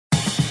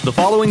The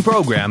following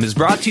program is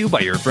brought to you by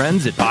your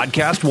friends at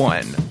Podcast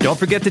One. Don't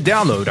forget to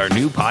download our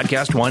new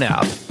Podcast One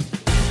app.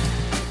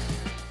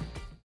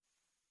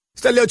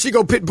 It's that little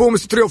Chico Pitbull,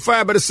 Mr.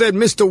 305, but it said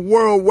Mr.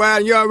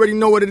 Worldwide. You already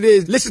know what it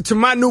is. Listen to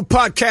my new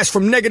podcast,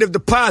 From Negative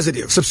to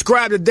Positive.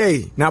 Subscribe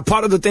today. Now,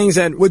 part of the things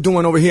that we're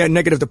doing over here at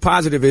Negative to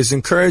Positive is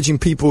encouraging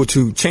people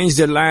to change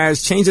their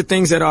lives, change the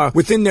things that are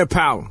within their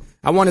power.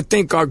 I want to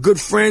thank our good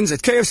friends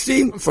at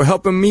KFC for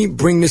helping me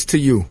bring this to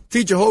you.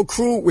 Feed your whole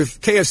crew with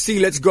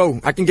KFC. Let's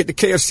go. I can get the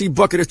KFC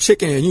bucket of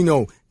chicken, and you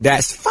know,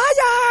 that's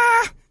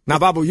fire. Now,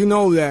 Babu, you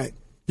know that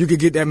you could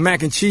get that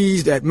mac and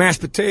cheese, that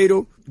mashed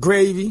potato,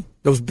 gravy,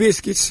 those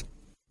biscuits.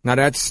 Now,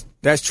 that's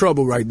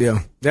trouble right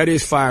there. That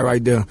is fire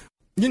right there.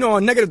 You know,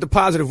 on Negative to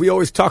Positive, we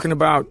always talking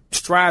about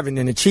striving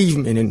and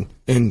achievement,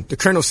 and the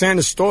Colonel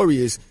Sanders story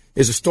is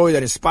a story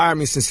that inspired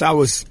me since I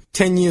was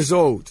 10 years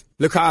old.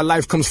 Look how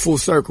life comes full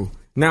circle.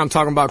 Now I'm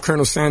talking about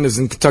Colonel Sanders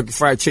and Kentucky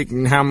Fried Chicken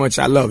and how much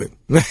I love it.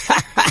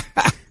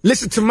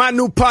 Listen to my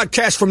new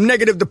podcast, From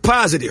Negative to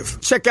Positive.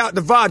 Check out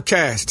the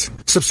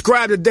vodcast.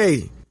 Subscribe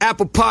today.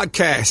 Apple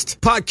Podcast,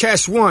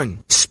 Podcast One,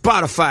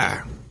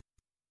 Spotify.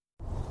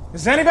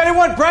 Does anybody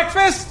want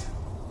breakfast?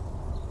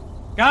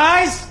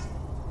 Guys,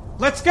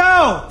 let's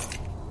go.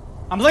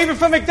 I'm leaving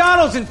for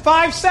McDonald's in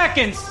 5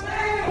 seconds.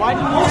 Why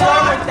didn't you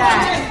start with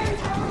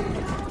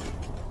that?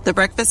 The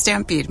Breakfast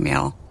Stampede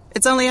Meal.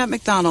 It's only at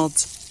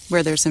McDonald's,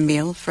 where there's a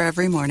meal for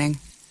every morning.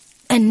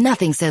 And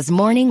nothing says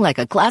morning like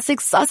a classic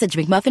sausage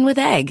McMuffin with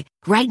egg.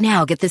 Right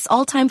now, get this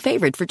all-time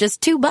favorite for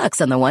just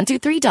 $2 on the $1,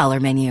 $2,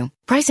 $3 menu.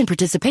 Price and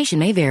participation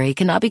may vary.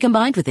 Cannot be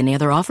combined with any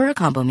other offer or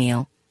combo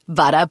meal.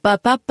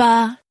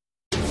 Ba-da-ba-ba-ba.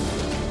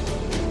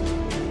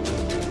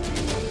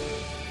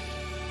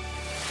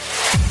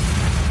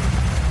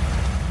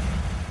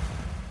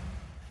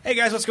 Hey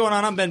guys, what's going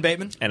on? I'm Ben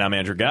Bateman. And I'm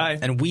Andrew Guy.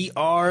 And we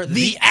are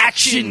the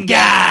Action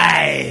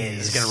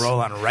Guys. Gonna roll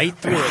on right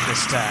through it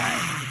this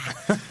time.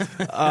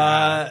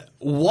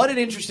 What an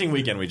interesting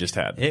weekend we just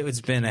had.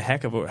 It's been a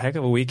heck of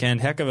a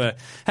weekend, heck of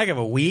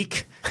a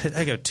week,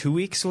 heck of 2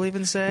 weeks, we'll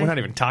even say. We're not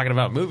even talking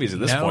about movies at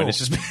this point. It's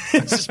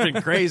just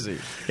been crazy.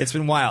 It's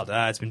been wild.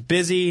 It's been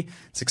busy.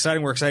 It's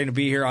exciting. We're excited to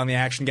be here on the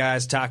Action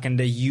Guys, talking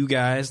to you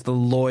guys, the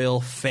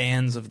loyal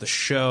fans of the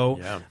show.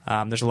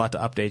 Yeah. There's a lot to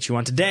update you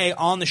on. Today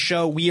on the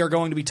show, we are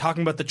going to be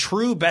talking about the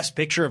true Best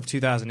Picture of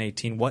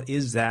 2018. What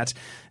is that?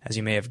 As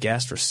you may have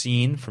guessed or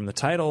seen from the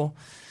title,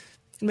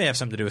 it may have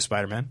something to do with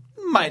Spider-Man.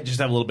 Might just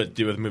have a little bit to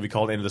do with a movie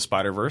called Into the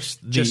Spider-Verse.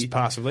 Just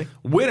possibly.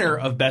 Winner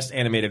of Best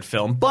Animated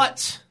Film,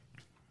 but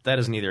that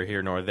is neither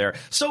here nor there.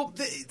 So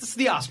it's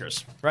the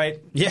Oscars, right?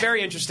 Yeah.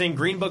 Very interesting.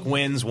 Green Book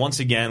wins once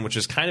again, which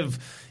is kind of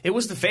 – it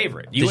was the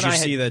favorite.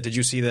 Did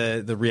you see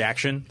the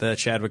reaction, the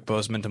Chadwick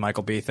Boseman to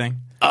Michael B. thing?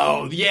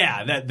 Oh,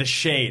 yeah, the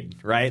shade,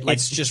 right? Like,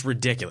 it's just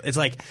ridiculous. It's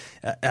like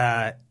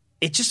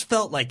it just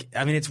felt like,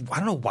 I mean, I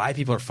don't know why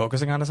people are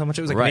focusing on it so much.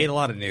 It was like made a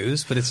lot of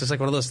news, but it's just like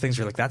one of those things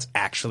where you're like, that's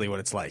actually what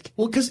it's like.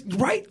 Well, because,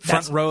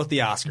 front row at the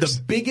Oscars.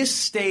 The biggest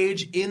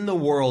stage in the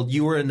world.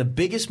 You were in the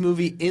biggest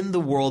movie in the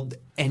world,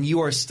 and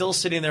you are still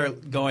sitting there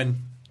going,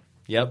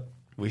 yep,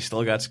 we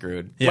still got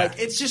screwed. Yeah. Like,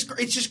 it's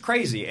just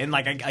crazy. And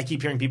like I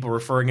keep hearing people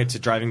referring it to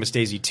Driving Miss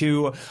Daisy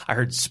 2. I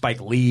heard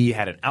Spike Lee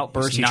had an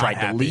outburst. He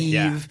tried to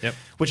leave,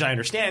 which I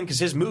understand because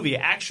his movie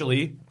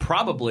actually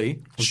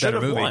probably should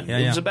have won.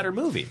 It was a better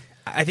movie.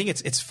 I think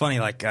it's funny,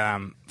 like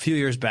a few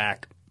years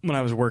back when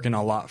I was working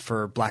a lot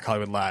for Black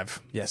Hollywood Live.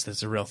 Yes,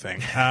 that's a real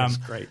thing. That's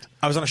great.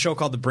 I was on a show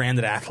called The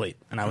Branded Athlete,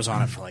 and I was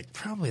on it for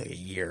probably a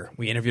year.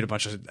 We interviewed a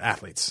bunch of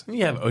athletes.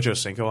 You have Ocho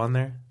Cinco on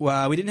there?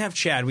 Well, we didn't have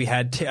Chad. We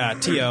had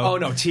T.O. Oh,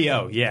 no,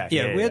 T.O. Yeah,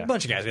 we had a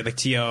bunch of guys. We had like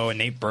T.O. and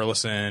Nate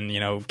Burleson,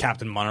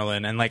 Captain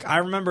Munnerlyn. And I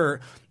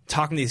remember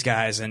talking to these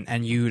guys,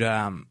 and you'd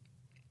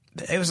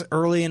it was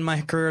early in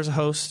my career as a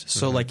host,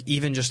 so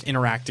even just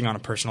interacting on a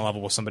personal level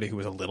with somebody who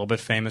was a little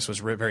bit famous was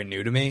very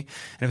new to me,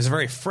 and it was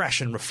very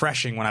fresh and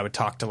refreshing when I would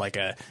talk to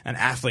an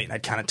athlete, and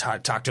I'd kind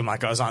of talk to them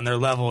like I was on their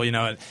level,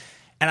 And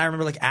I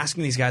remember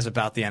asking these guys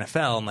about the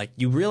NFL, and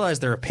you realize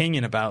their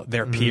opinion about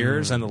their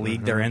peers and the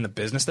league they're in, the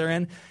business they're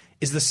in,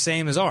 is the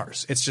same as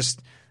ours. It's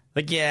just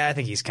yeah, I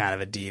think he's kind of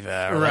a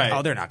diva, or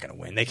oh, they're not going to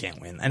win, they can't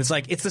win, and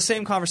it's the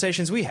same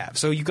conversations we have.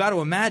 So you got to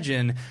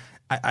imagine.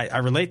 I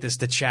relate this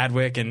to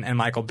Chadwick and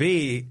Michael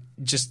B.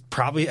 Just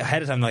probably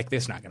ahead of time, this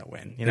is not going to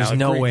win. There's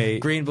no way.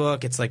 Green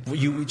Book, it's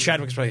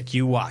Chadwick's probably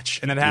you watch.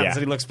 And then it happens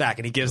and he looks back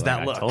and he gives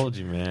that look. I told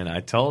you, man. I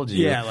told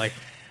you. Yeah,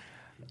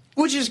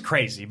 which is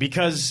crazy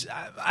because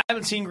I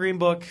haven't seen Green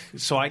Book,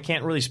 so I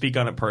can't really speak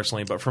on it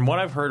personally. But from what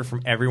I've heard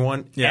from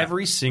everyone,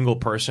 every single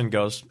person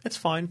goes, it's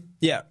fine.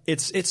 Yeah,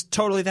 it's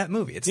totally that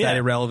movie. It's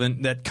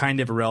that kind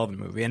of irrelevant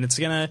movie. And it's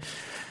going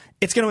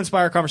to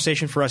inspire a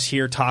conversation for us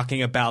here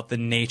talking about the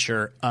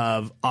nature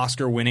of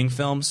Oscar-winning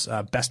films,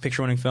 Best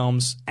Picture-winning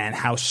films, and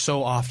how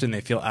so often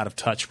they feel out of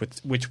touch with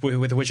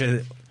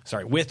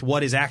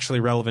what is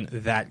actually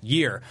relevant that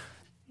year,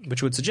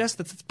 which would suggest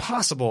that it's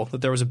possible that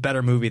there was a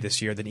better movie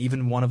this year than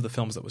even one of the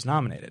films that was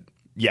nominated.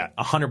 Yeah,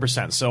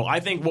 100%. So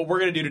I think what we're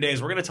going to do today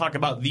is we're going to talk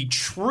about the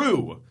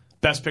true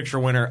Best Picture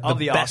winner of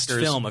the best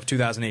Oscars. film of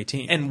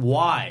 2018. And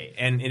why?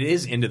 And it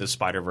is Into the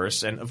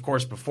Spider-Verse. And of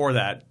course, before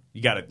that,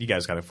 you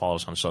guys got to follow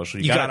us on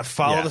social. You got to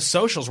follow the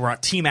socials. We're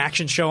at Team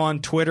Action Show on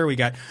Twitter. We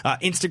got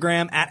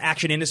Instagram at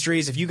Action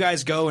Industries. If you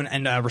guys go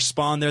and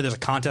respond there's a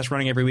contest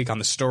running every week on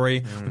the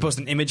story. We post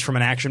an image from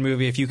an action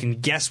movie. If you can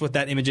guess what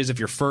that image is, if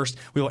you're first,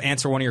 we will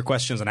answer one of your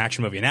questions on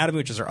Action Movie Anatomy,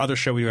 which is our other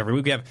show we do every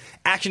week. We have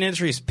Action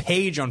Industries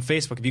page on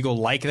Facebook. If you go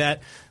like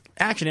that,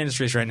 Action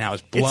Industries right now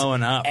is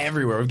blowing up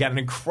everywhere. We've got an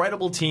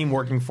incredible team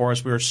working for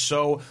us. We are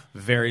so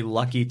very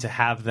lucky to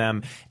have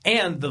them.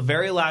 And the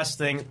very last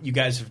thing, you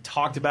guys have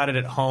talked about it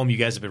at home. You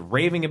guys have been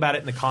raving about it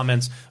in the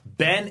comments.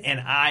 Ben and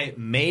I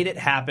made it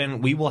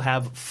happen. We will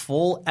have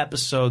full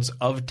episodes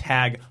of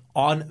Tag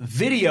on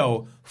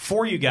video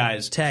for you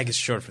guys. Tag is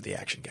short for the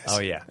Action Guys. Oh,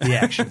 yeah. The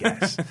Action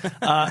Guys.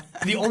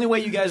 The only way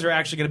you guys are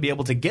actually going to be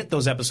able to get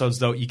those episodes,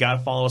 though, you got to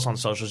follow us on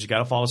socials. You got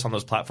to follow us on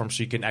those platforms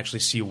so you can actually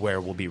see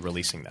where we'll be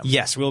releasing them.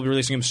 Yes, we'll be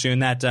releasing them soon.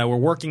 That we're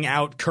working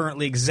out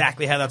currently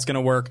exactly how that's going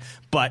to work,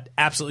 but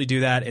absolutely do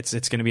that. It's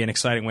going to be an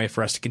exciting way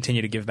for us to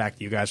continue to give back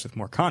to you guys with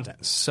more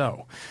content.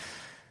 So,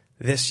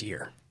 this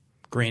year,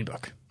 Green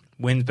Book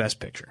wins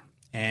Best Picture.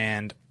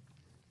 And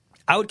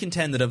I would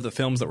contend that of the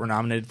films that were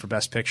nominated for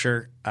Best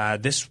Picture,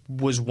 this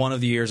was one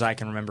of the years I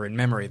can remember in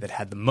memory that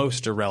had the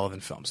most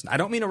irrelevant films. I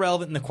don't mean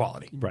irrelevant in the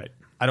quality. Right.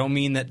 I don't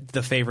mean that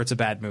The Favorite's a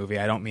bad movie.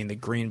 I don't mean that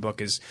Green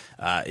Book is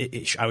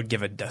I would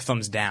give a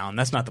thumbs down.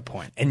 That's not the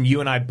point. And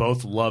you and I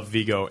both love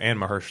Viggo and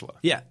Mahershala.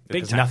 Yeah, big It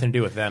has time. nothing to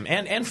do with them.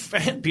 And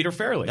Peter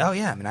Farrelly. Oh,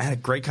 yeah. I mean, I had a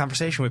great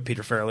conversation with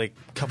Peter Farrelly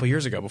a couple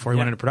years ago before he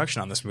went into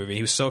production on this movie.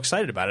 He was so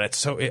excited about it. It's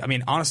so, I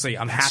mean, honestly,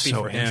 I'm happy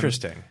so for him.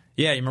 interesting.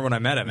 Yeah, you remember when I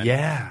met him?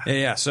 Yeah.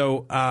 Yeah.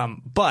 So,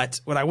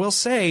 but what I will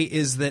say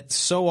is that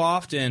so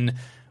often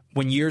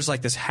when years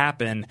like this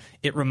happen,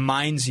 it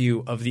reminds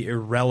you of the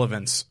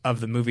irrelevance of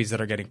the movies that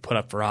are getting put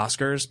up for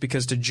Oscars.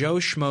 Because to Joe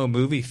Schmo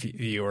movie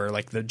viewer,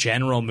 like the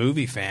general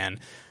movie fan,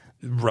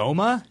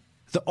 Roma,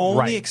 the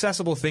only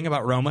accessible thing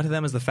about Roma to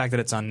them is the fact that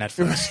it's on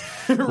Netflix.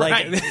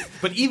 Right.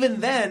 But even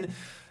then,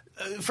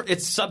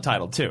 it's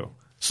subtitled too.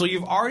 So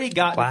you've already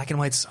got black and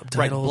white subtitles.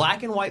 Right,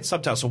 black and white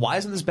subtitles. So why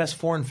isn't this best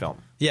foreign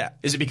film? Yeah.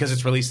 Is it because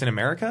it's released in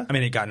America? I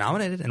mean, it got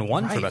nominated and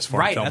won for best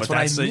foreign film. That's but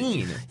what I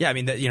mean. Yeah, I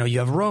mean, you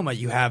have Roma,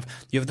 you have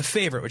The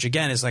Favorite, which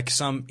again is like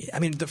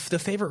The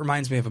Favorite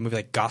reminds me of a movie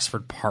like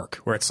Gosford Park,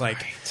 where it's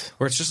like,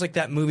 where it's just like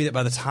that movie that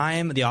by the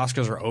time the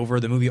Oscars are over,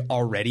 the movie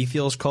already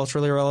feels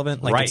culturally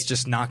irrelevant. Like it's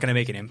just not going to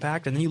make an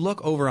impact. And then you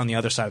look over on the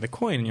other side of the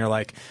coin and you're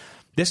like,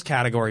 this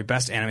category,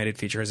 Best Animated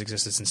Feature, has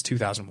existed since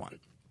 2001.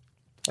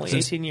 Only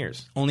 18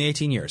 years. Only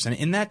 18 years. And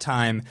in that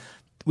time,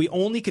 we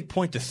only could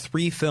point to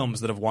 3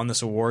 films that have won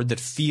this award that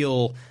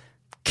feel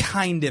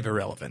kind of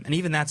irrelevant. And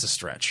even that's a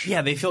stretch.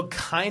 Yeah, they feel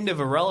kind of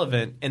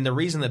irrelevant. And the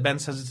reason that Ben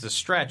says it's a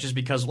stretch is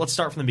because, let's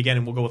start from the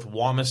beginning. We'll go with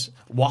Wallace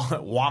and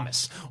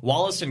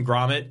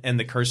Gromit and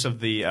the Curse of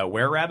the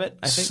Were-Rabbit,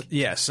 I think.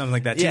 Yeah, something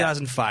like that.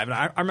 2005. And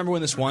I remember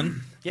when this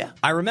won. Yeah.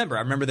 I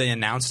remember they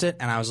announced it,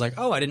 and I was like,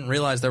 oh, I didn't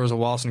realize there was a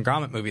Wallace and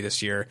Gromit movie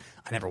this year.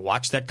 I never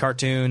watched that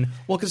cartoon.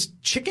 Well, because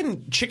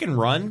Chicken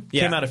Run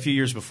came out a few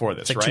years before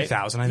this, it's like right?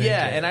 2000, I think.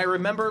 Yeah, and I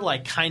remember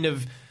like kind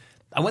of –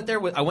 I went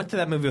to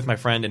that movie with my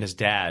friend and his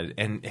dad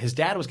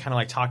was kind of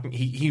like talking.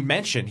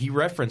 He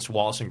referenced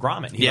Wallace and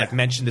Gromit. He like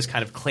mentioned this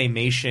kind of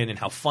claymation and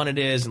how fun it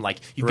is, and like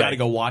you've got to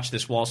go watch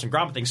this Wallace and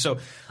Gromit thing. So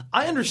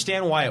I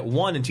understand why it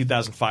won in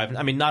 2005.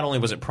 I mean, not only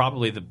was it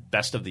probably the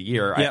best of the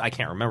year, I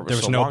can't remember. There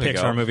was no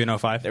Pixar movie in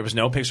 2005. There was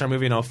no Pixar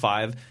movie in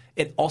 2005.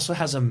 It also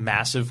has a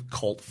massive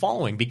cult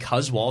following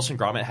because Wallace and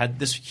Gromit had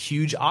this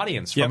huge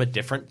audience from a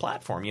different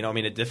platform. You know, I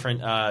mean, a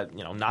different,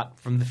 not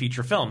from the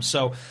feature film.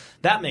 So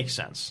that makes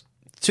sense.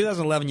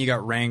 2011, you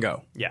got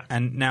Rango. Yeah.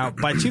 And now,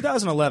 by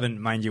 2011,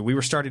 mind you, we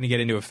were starting to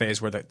get into a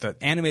phase where the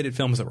animated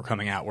films that were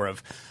coming out were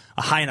of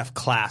a high enough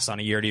class on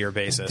a year-to-year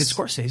basis. Did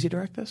Scorsese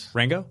direct this?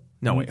 Rango?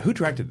 No, wait. Who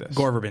directed this?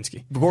 Gore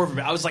Verbinski.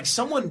 I was like,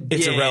 someone...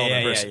 It's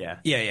irrelevant.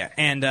 Yeah.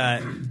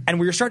 And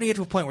we were starting to get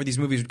to a point where these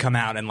movies would come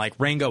out, and like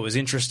Rango was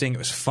interesting, it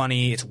was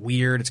funny, it's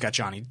weird, it's got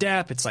Johnny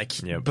Depp. It's like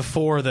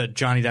before the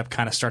Johnny Depp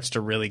kind of starts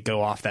to really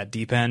go off that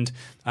deep end.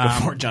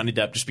 Before Johnny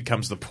Depp just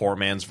becomes the poor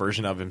man's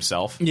version of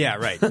himself. Yeah,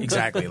 right.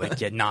 Exactly.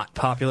 Not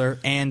popular.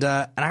 And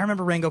I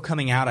remember Rango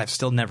coming out. I've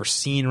still never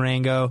seen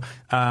Rango,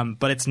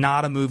 but it's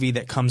not a movie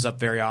that comes up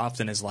very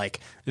often as like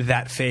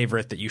that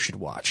favorite that you should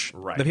watch.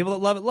 Right. The people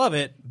that love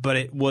it, but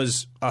it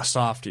was a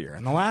soft year.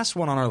 And the last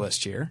one on our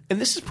list here.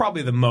 And this is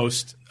probably the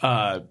most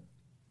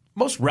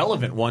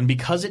relevant one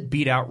because it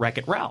beat out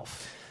Wreck-It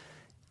Ralph.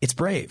 It's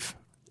Brave.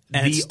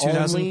 And it's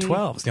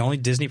 2012. It's the only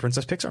Disney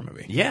Princess Pixar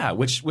movie. Yeah,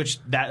 which we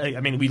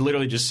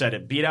literally just said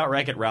it beat out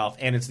Wreck-It Ralph,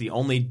 and it's the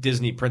only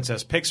Disney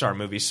Princess Pixar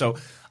movie. So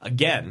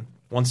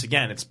once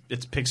again, it's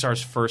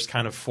Pixar's first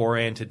kind of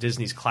foray into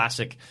Disney's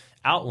classic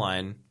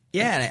outline.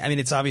 Yeah, I mean,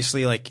 it's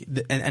obviously like,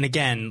 and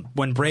again,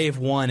 when Brave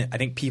won, I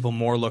think people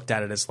more looked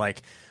at it as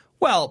like,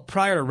 well,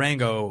 prior to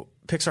Rango,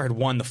 Pixar had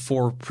won the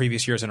 4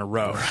 previous years in a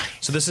row. Right.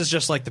 So this is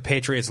just like the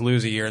Patriots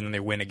lose a year and then they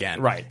win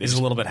again. Right. This is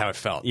a little bit how it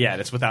felt. Yeah,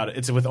 it's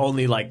with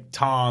only like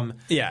Tom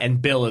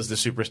and Bill as the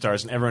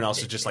superstars, and everyone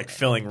else is just like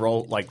filling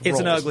roles. It's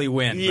an ugly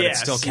win, but it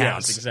still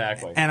counts. Yes,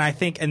 exactly. And I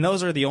think, and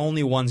those are the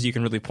only ones you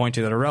can really point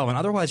to that are relevant.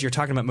 Otherwise, you're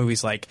talking about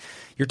movies like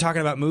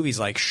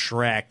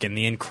Shrek and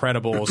The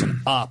Incredibles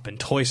and Up and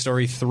Toy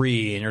Story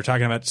 3, and you're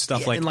talking about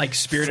stuff like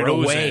Spirited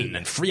Frozen Away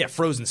and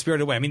Frozen,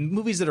 Spirited Away. I mean,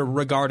 movies that are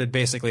regarded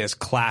basically as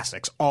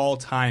classics,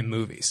 all-time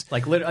movies.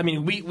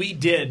 We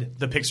did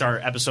the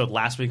Pixar episode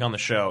last week on the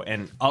show,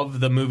 and of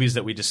the movies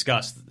that we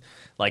discussed,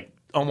 like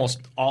almost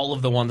all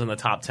of the ones in the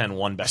top 10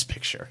 won Best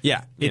Picture.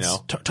 Yeah,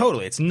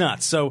 totally, it's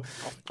nuts. So,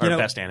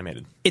 Best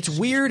Animated. It's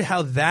weird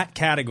how that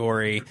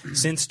category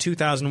since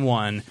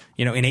 2001,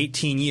 in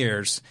 18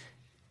 years,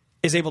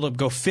 is able to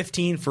go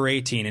 15 for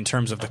 18 in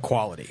terms of the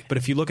quality. But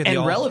if you look at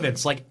the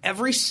relevance, like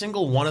every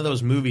single one of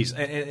those movies,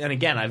 and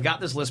again, I've got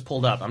this list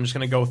pulled up. I'm just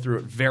going to go through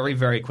it very,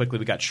 very quickly.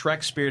 We got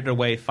Shrek, Spirited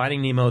Away,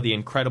 Finding Nemo, The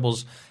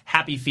Incredibles,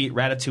 Happy Feet,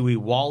 Ratatouille,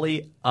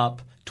 WALL-E,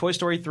 Up, Toy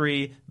Story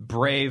 3,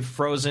 Brave,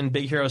 Frozen,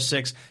 Big Hero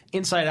 6,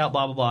 Inside Out,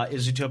 blah, blah, blah,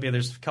 is Zootopia.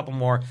 There's a couple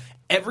more.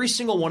 Every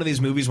single one of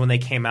these movies when they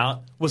came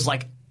out was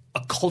like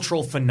a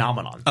cultural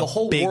phenomenon. The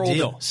whole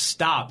world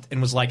stopped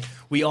and was like,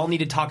 we all need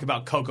to talk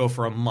about Coco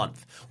for a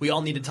month. We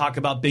all need to talk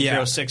about Big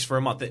Hero 6 for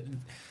a month.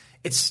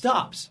 It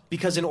stops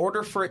because in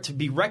order for it to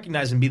be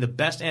recognized and be the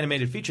best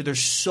animated feature,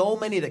 there's so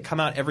many that come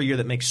out every year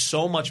that make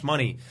so much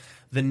money.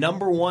 The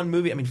number one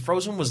movie,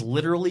 Frozen was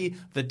literally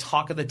the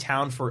talk of the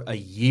town for a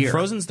year.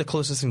 Frozen's the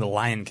closest thing to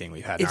Lion King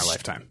we've had in our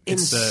lifetime.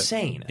 It's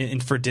insane.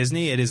 And for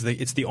Disney,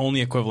 it's the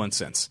only equivalent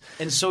since.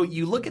 And so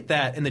you look at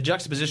that and the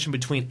juxtaposition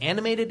between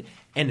animated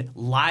and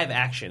live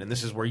action, and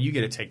this is where you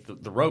get to take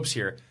the ropes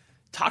here.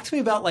 Talk to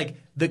me about like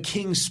the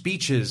King's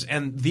speeches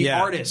and the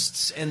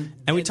artists and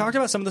we talked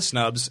about some of the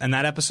snubs, and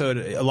that episode,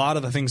 a lot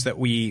of the things that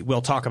we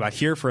will talk about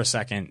here for a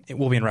second, it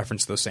will be in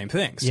reference to those same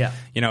things. Yeah.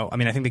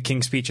 I think the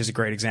King's Speech is a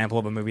great example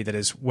of a movie that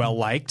is well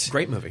liked.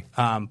 Great movie.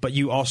 But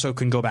you also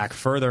can go back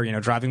further.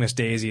 Driving Miss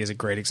Daisy is a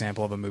great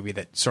example of a movie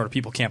that sort of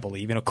people can't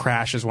believe.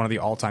 Crash is one of the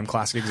all-time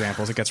classic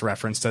examples. It gets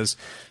referenced as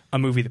a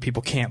movie that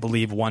people can't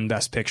believe won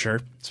Best Picture.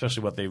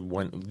 Especially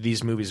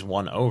these movies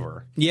won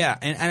over. Yeah,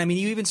 and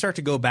you even start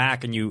to go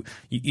back and you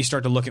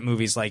start to look at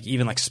movies like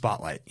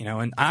Spotlight,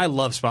 and I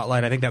love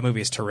Spotlight. I think that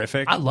movie is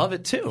terrific. I love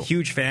it too.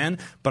 Huge fan,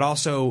 but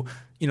also,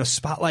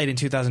 Spotlight in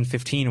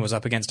 2015 was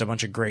up against a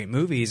bunch of great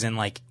movies, and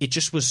it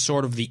just was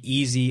sort of the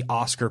easy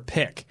Oscar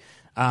pick.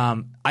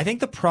 I think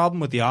the problem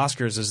with the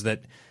Oscars is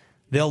that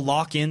they'll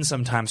lock in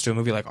sometimes to a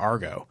movie like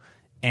Argo,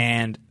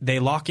 and they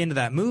lock into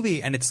that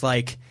movie, and it's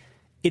like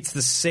it's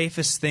the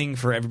safest thing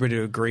for everybody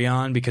to agree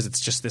on because it's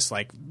just this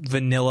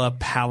vanilla,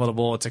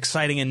 palatable. It's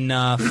exciting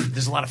enough.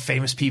 There's a lot of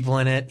famous people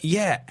in it.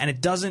 Yeah, and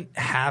it doesn't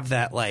have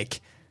that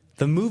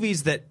the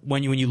movies that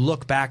when you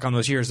look back on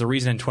those years. The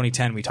reason in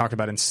 2010 we talked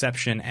about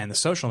Inception and The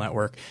Social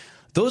Network.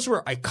 Those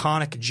were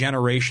iconic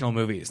generational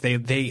movies.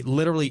 They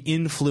literally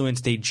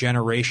influenced a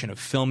generation of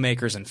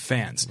filmmakers and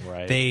fans.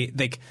 Right.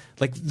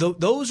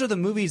 Those are the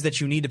movies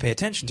that you need to pay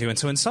attention to. And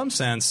so in some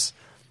sense,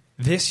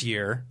 this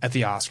year at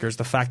the Oscars,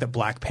 the fact that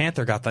Black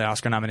Panther got the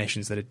Oscar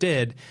nominations that it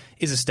did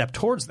is a step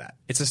towards that.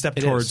 It's a step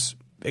towards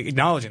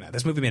acknowledging that.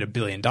 This movie made $1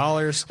 billion.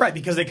 Right,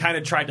 because they kind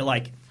of tried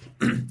to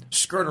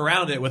skirt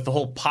around it with the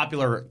whole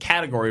popular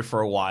category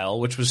for a while,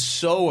 which was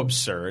so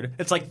absurd.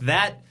 It's like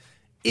that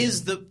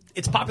is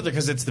it's popular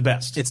because it's the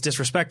best. It's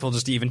disrespectful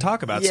just to even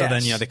talk about. Yes. So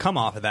then, they come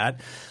off of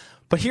that.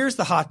 But here's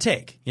the hot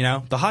take,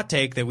 the hot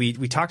take that we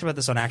talked about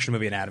this on Action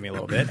Movie Anatomy a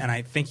little bit, and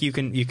I think you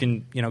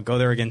can go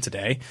there again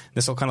today.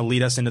 This will kind of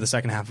lead us into the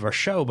second half of our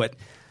show, but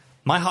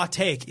my hot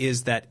take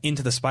is that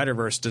Into the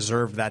Spider-Verse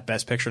deserved that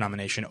Best Picture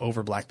nomination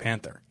over Black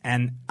Panther.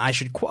 And I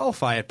should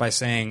qualify it by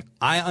saying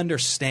I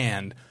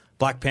understand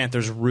Black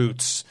Panther's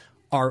roots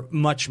are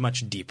much,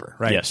 much deeper,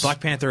 right? Yes.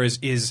 Black Panther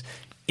is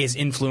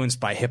influenced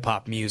by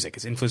hip-hop music.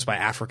 It's influenced by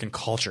African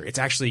culture. It's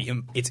actually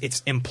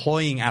it's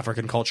employing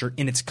African culture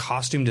in its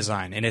costume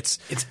design, and it's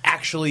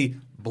actually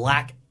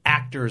black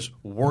actors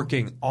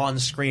working on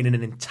screen in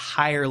an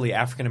entirely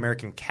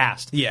African-American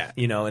cast. Yeah.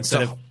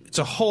 It's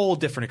a whole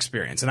different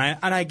experience, and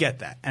I get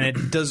that, and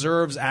it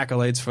deserves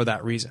accolades for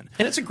that reason.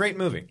 And it's a great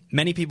movie.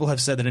 Many people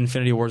have said that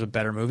Infinity War is a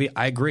better movie.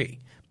 I agree.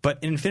 But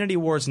Infinity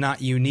War is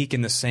not unique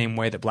in the same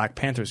way that Black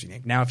Panther is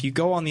unique. Now, if you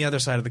go on the other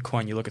side of the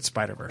coin, you look at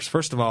Spider-Verse.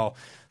 First of all,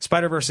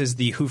 Spider-Verse is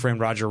the Who Framed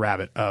Roger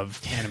Rabbit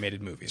of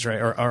animated movies, right?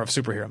 Or of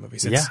superhero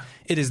movies.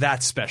 It is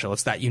that special.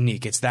 It's that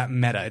unique. It's that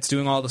meta. It's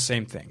doing all the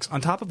same things.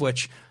 On top of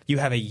which, you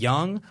have a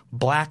young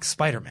black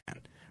Spider-Man,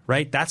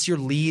 right? That's your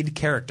lead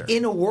character.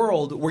 In a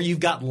world where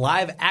you've got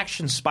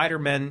live-action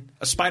Spider-Man,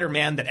 a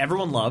Spider-Man that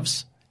everyone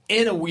loves,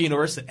 in a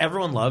universe that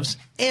everyone loves,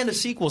 and a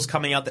sequel's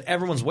coming out that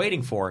everyone's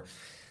waiting for.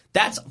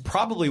 That's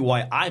probably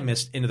why I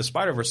missed Into the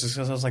Spider-Verse,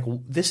 because I was like,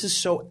 this is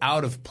so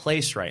out of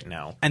place right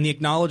now. And the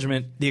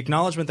acknowledgement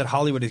that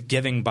Hollywood is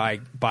giving by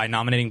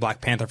nominating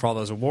Black Panther for all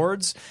those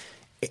awards,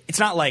 it's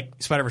not like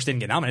Spider-Verse didn't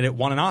get nominated. It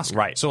won an Oscar.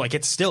 Right. So,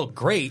 it's still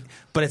great,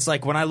 but it's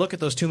like when I look at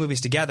those two movies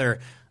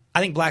together, I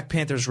think Black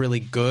Panther's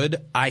really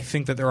good. I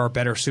think that there are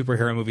better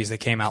superhero movies that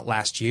came out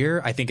last year.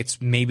 I think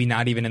it's maybe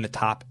not even in the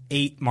top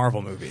 8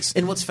 Marvel movies.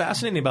 And what's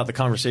fascinating about the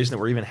conversation that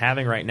we're even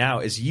having right now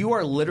is you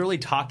are literally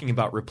talking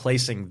about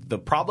replacing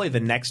probably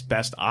the next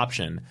best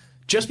option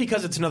just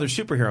because it's another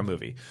superhero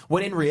movie.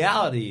 When in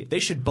reality, they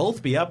should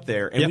both be up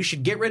there, and we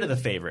should get rid of the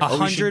favorite.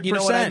 100%. You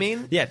know what I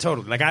mean? Yeah,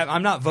 totally. Like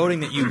I'm not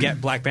voting that you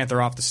get Black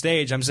Panther off the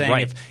stage. I'm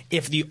saying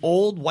if the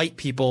old white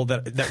people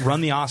that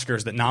run the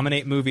Oscars, that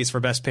nominate movies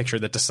for Best Picture,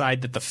 that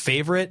decide that The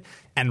Favorite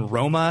and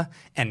Roma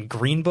and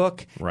Green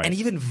Book and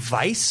even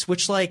Vice,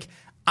 which like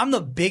I'm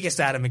the biggest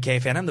Adam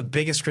McKay fan. I'm the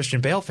biggest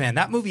Christian Bale fan.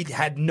 That movie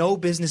had no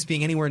business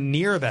being anywhere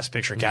near a Best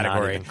Picture category.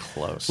 Not even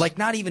close. Like,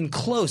 not even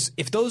close.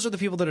 If those are the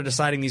people that are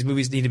deciding these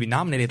movies need to be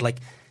nominated, like,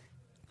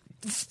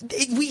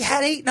 we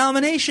had 8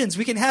 nominations.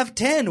 We can have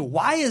 10.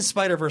 Why is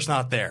Spider-Verse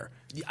not there?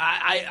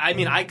 I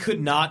mean, I could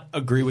not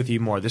agree with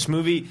you more. This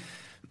movie...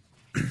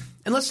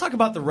 And let's talk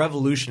about the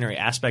revolutionary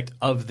aspect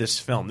of this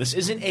film. This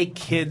isn't a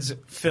kid's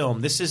film.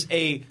 This is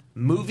a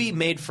movie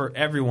made for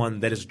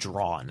everyone that is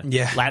drawn.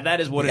 Yeah. That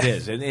is what it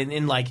is.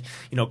 And like,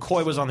 you know,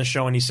 Coy was on the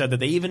show and he said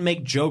that they even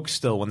make jokes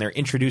still when they're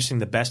introducing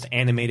the best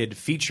animated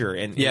feature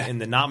and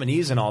the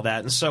nominees and all that.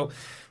 And so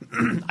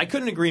I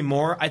couldn't agree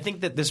more. I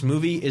think that this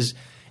movie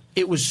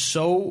it was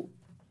so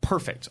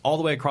perfect all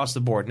the way across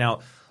the board.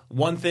 Now,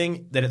 one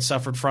thing that it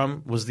suffered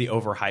from was the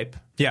overhype.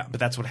 Yeah.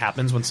 But that's what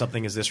happens when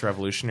something is this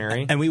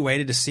revolutionary. And we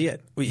waited to see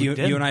it. You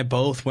and I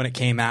both, when it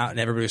came out and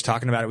everybody was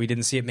talking about it, we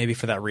didn't see it maybe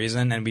for that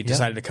reason, and we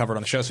decided to cover it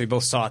on the show. So we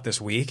both saw it this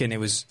week, and it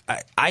was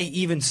I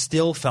even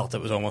still felt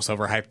it was almost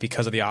overhyped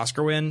because of the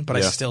Oscar win, but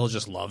I still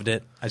just loved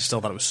it. I still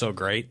thought it was so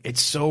great.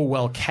 It's so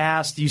well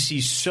cast. You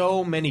see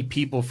so many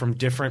people from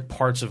different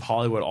parts of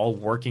Hollywood all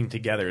working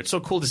together. It's so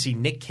cool to see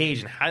Nick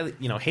Cage and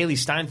Haley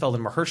Steinfeld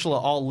and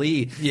Mahershala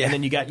Ali. Yeah. And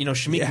then you got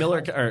Shamik Miller,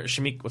 or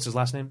Shamik, what's his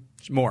last name?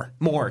 Moore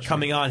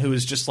coming on, who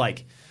is just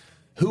like,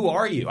 who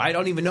are you? I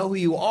don't even know who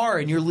you are,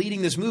 and you're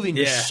leading this movie, and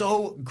you're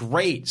so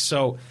great.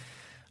 So,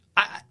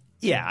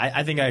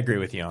 I think I agree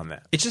with you on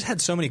that. It just had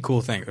so many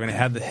cool things. I mean, it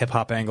had the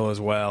hip-hop angle as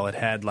well. It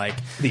had, like...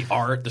 the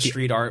art, the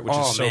street art, which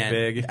is so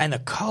big. And the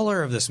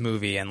color of this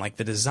movie, and, like,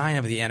 the design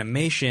of the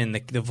animation,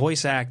 the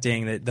voice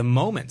acting, the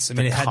moments. I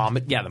mean,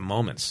 the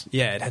moments.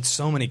 Yeah, it had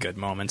so many good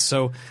moments.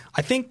 So,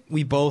 I think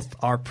we both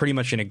are pretty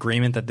much in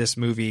agreement that this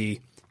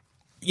movie...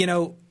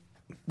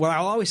 what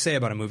I'll always say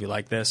about a movie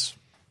like this,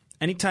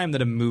 anytime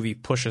that a movie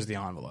pushes the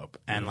envelope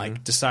and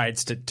like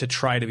decides to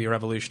try to be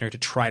revolutionary, to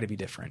try to be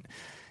different,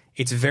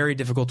 it's very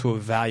difficult to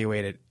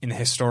evaluate it in the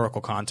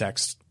historical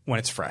context when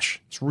it's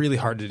fresh. It's really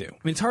hard to do. I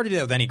mean, it's hard to do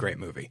that with any great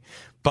movie.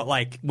 But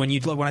like when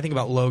I think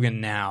about Logan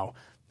now,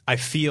 I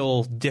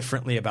feel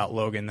differently about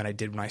Logan than I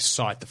did when I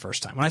saw it the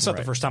first time. When I saw it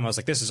the first time, I was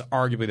like, this is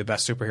arguably the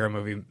best superhero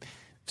movie,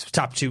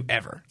 top 2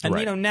 ever.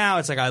 And now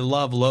it's like I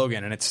love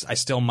Logan, and I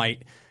still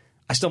might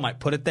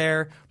put it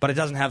there, but it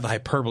doesn't have the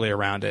hyperbole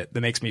around it that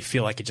makes me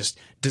feel like it just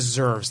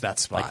deserves that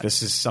spot. Like,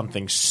 this is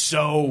something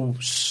so,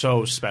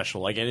 so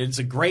special. Like, it's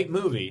a great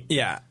movie.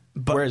 Yeah.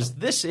 Whereas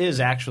this is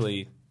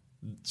actually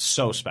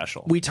so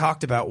special. We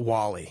talked about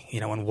WALL-E,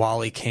 when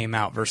WALL-E came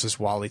out versus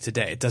WALL-E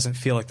today. It doesn't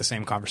feel like the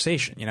same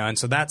conversation, and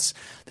so that's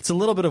a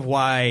little bit of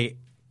why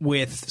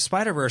with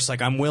Spider-Verse,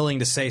 like, I'm willing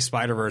to say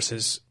Spider-Verse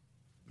has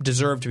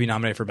deserved to be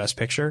nominated for Best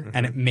Picture,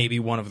 and it may be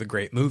one of the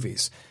great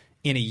movies.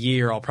 In a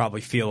year, I'll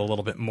probably feel a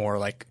little bit more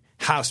like,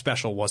 how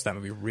special was that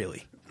movie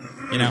really?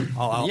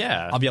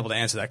 I'll be able to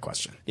answer that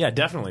question. Yeah,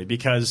 definitely,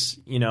 because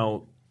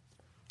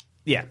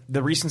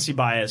the recency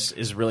bias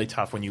is really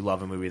tough when you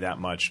love a movie that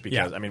much.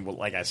 Because I mean,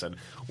 like I said,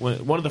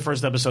 one of the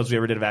first episodes we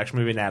ever did of Action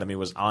Movie Anatomy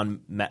was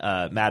on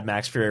Mad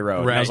Max Fury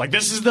Road. Right. And I was like,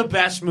 this is the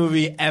best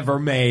movie ever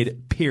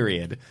made.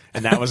 Period.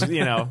 And that was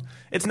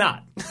it's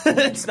not.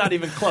 It's not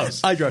even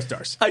close. I draw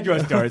stars,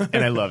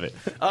 and I love it.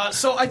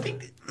 So I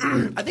think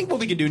what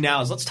we can do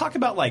now is let's talk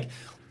about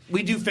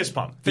we do fist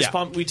pump. Fist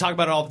pump, we talk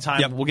about it all the time.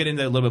 Yep. We'll get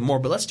into it a little bit more,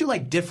 but let's do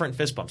different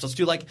fist pumps. Let's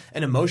do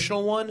an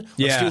emotional one.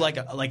 Let's do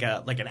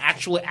an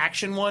actual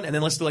action one, and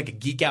then let's do a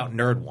geek out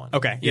nerd one.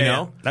 Okay. You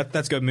know?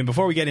 That's good. I mean,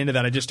 before we get into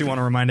that, I just do want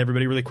to remind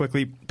everybody really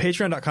quickly,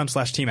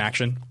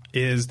 patreon.com/teamaction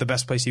is the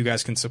best place you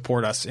guys can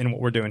support us in what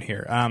we're doing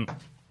here.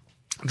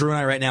 Drew and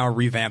I right now are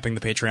revamping the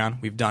Patreon.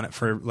 We've done it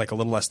for a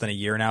little less than a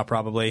year now,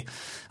 probably.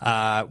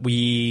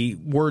 We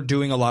were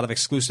doing a lot of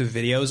exclusive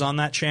videos on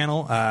that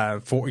channel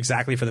for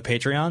the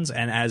Patreons.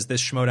 And as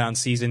this Schmodown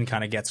season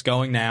kind of gets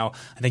going now,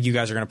 I think you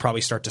guys are going to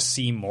probably start to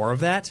see more of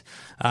that.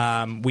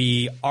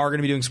 We are going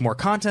to be doing some more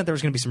content.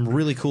 There's going to be some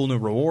really cool new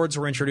rewards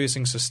we're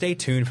introducing, so stay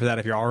tuned for that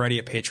if you're already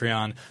at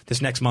Patreon.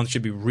 This next month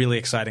should be really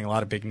exciting, a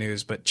lot of big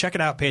news. But check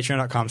it out,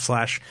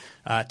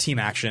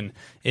 patreon.com/teamaction.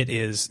 It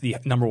is the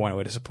number one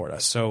way to support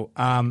us. So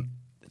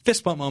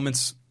fist bump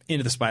moments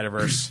into the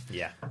Spider-Verse.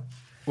 Yeah.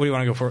 What do you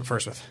want to go for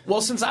first with? Well,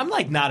 since I'm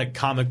not a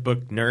comic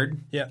book nerd,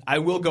 I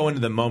will go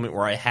into the moment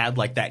where I had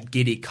that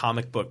giddy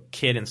comic book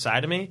kid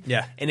inside of me.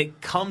 Yeah. And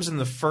it comes in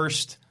the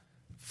first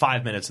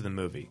 5 minutes of the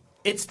movie.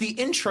 It's the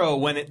intro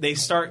when they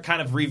start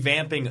kind of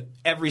revamping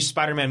every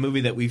Spider-Man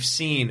movie that we've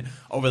seen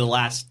over the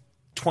last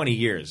 20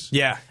 years.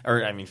 Yeah.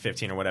 Or,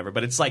 15 or whatever.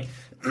 But it's like,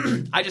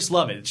 I just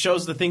love it. It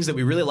shows the things that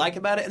we really like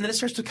about it, and then it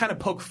starts to kind of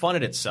poke fun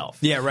at itself.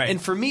 Yeah, right.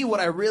 And for me, what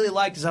I really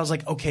liked is I was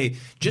like, okay,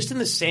 just in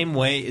the same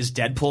way as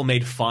Deadpool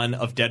made fun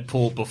of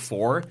Deadpool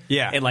before.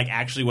 Yeah. And, like,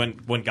 actually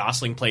when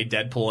Gosling played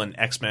Deadpool in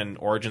X-Men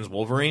Origins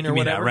Wolverine or You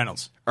mean, whatever.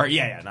 Reynolds. Or,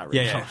 not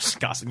Reynolds.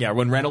 Gosling. Yeah,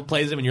 when Reynolds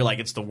plays him and you're like,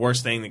 it's the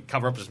worst thing, to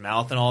cover up his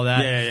mouth and all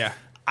that. Yeah.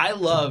 I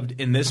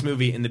loved in this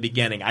movie in the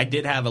beginning. I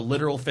did have a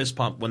literal fist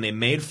pump when they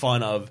made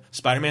fun of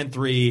Spider-Man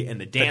 3 and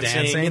the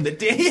dancing. And I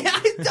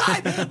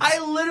died.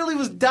 I literally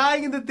was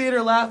dying in the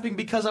theater laughing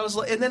because I was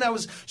like, and then I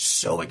was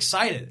so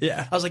excited.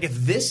 Yeah. I was like, if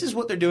this is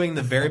what they're doing in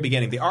the very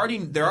beginning, they're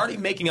already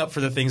making up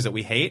for the things that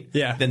we hate.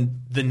 Yeah.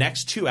 Then the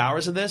next 2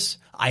 hours of this,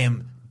 I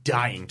am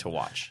dying to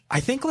watch. I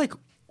think like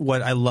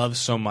what I love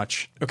so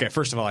much. Okay,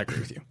 first of all, I agree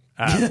with you.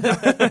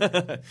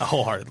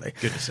 Wholeheartedly.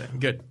 Good to say.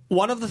 Good.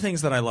 One of the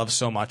things that I love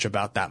so much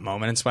about that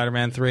moment in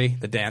Spider-Man 3,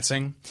 the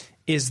dancing,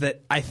 is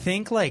that I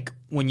think like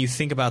when you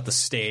think about the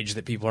stage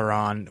that people are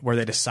on where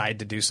they decide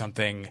to do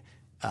something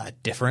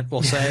different,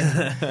 we'll say,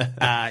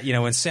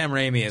 when Sam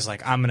Raimi is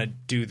like, I'm going to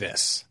do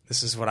this.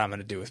 This is what I'm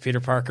going to do with Peter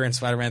Parker in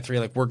Spider-Man 3.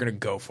 Like, we're going to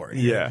go for it.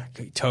 Yeah.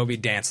 Toby,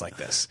 dance like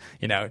this.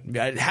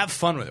 Have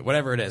fun with it,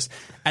 whatever it is.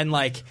 And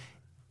like,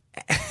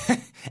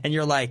 and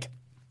you're like,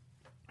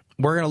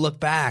 we're going to look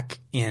back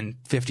in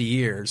 50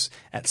 years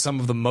at some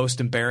of the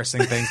most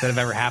embarrassing things that have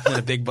ever happened in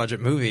a big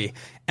budget movie.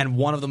 And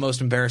one of the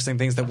most embarrassing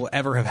things that will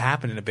ever have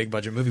happened in a big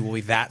budget movie will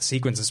be that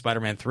sequence in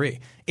Spider-Man 3.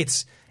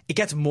 It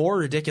gets more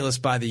ridiculous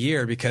by the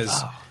year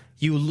because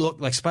you look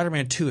like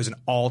Spider-Man 2 is an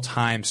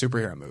all-time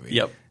superhero movie.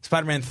 Yep.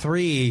 Spider-Man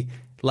 3,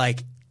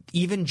 like,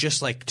 even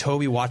just like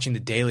Toby watching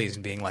the dailies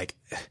and being like,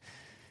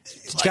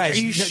 guys,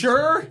 are you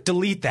sure?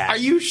 Delete that. Are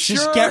you sure?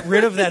 Just get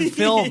rid of that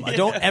film.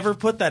 Don't ever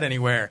put that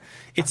anywhere.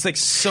 It's like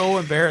so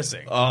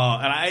embarrassing. Oh,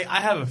 and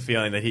I have a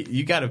feeling that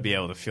you got to be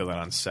able to feel that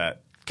on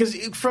set because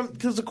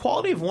the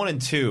quality of 1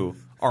 and 2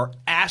 are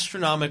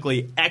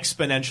astronomically,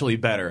 exponentially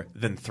better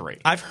than 3.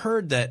 I've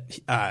heard that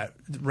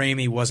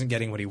Raimi wasn't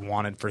getting what he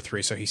wanted for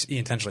 3, so he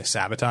intentionally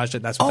sabotaged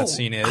it. That's what that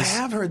scene is. I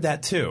have heard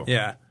that too.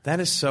 Yeah. That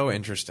is so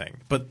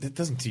interesting. But it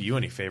doesn't do you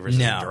any favors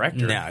as a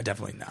director. No,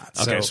 definitely not.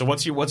 Okay, so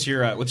what's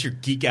your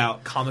geek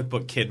out comic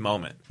book kid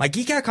moment? My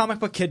geek out comic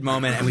book kid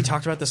moment, and we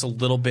talked about this a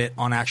little bit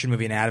on Action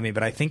Movie Anatomy,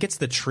 but I think it's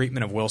the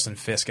treatment of Wilson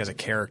Fisk as a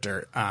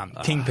character,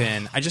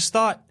 Kingpin. I just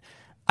thought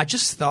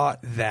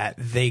that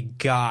they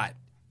got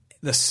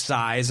the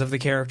size of the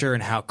character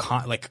and how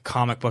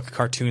comic book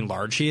cartoon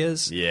large he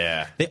is.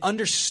 Yeah. They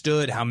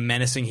understood how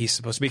menacing he's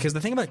supposed to be, because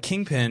the thing about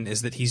Kingpin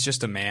is that he's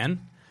just a man,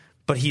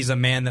 but he's a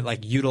man that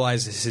like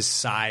utilizes his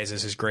size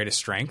as his greatest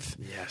strength.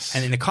 Yes.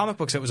 And in the comic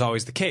books it was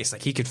always the case.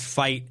 Like he could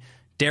fight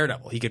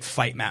Daredevil, he could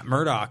fight Matt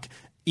Murdock,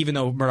 even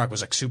though Murdock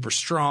was like super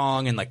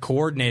strong and like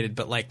coordinated,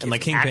 but like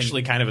Kingpin,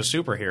 actually kind of a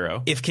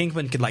superhero. If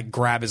Kingpin could like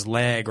grab his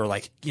leg or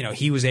like,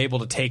 he was able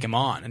to take him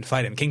on and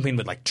fight him. Kingpin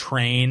would like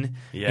train,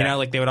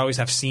 like they would always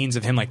have scenes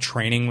of him like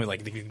training with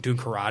like doing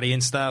karate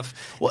and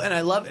stuff. Well, and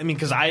I love,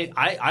 because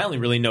I only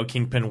really know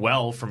Kingpin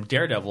well from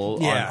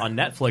Daredevil on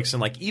Netflix, and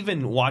like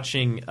even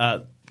watching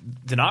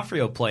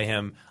D'Onofrio play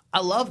him,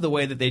 I love the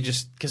way that they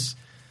just,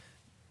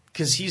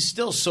 because he's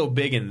still so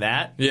big in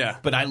that. Yeah.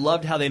 But I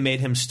loved how they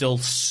made him still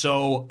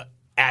so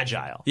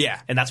agile. Yeah.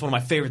 And that's one of my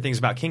favorite things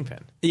about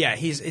Kingpin. Yeah,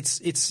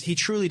 he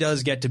truly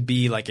does get to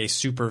be like a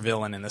super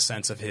villain in the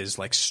sense of his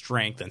like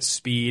strength and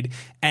speed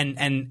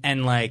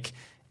and like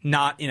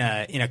not in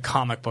a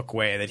comic book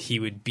way that he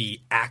would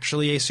be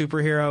actually a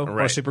superhero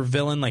or a super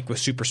villain like with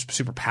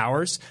super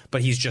powers,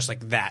 but he's just like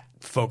that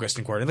focused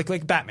and coordinated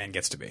like Batman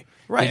gets to be.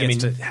 Right. He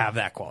gets to have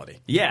that quality.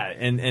 Yeah,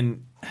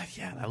 and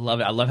I love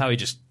it. I love how he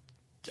just.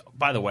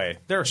 By the way,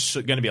 there's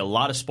going to be a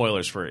lot of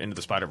spoilers for Into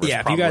the Spider-Verse. Yeah,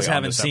 if you guys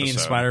haven't seen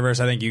Spider-Verse,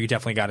 I think you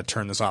definitely got to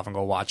turn this off and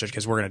go watch it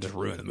because we're going to just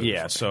ruin the movie.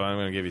 Yeah, so I'm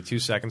going to give you 2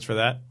 seconds for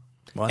that.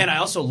 What? And I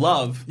also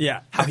love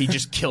how he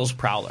just kills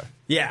Prowler.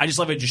 Yeah. I just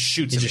love how he just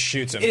shoots him. He just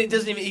shoots him. And it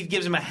doesn't even, he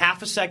gives him a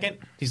half a second.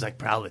 He's like,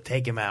 Prowler,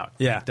 take him out.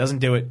 Yeah. Doesn't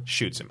do it,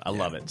 shoots him. I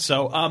love it.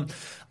 So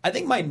I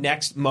think my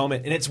next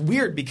moment, and it's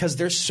weird because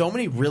there's so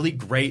many really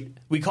great,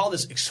 we call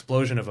this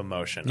explosion of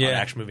emotion on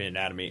Action Movie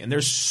Anatomy, and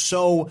there's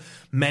so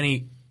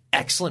many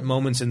excellent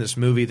moments in this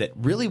movie that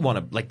really want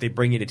to, like, they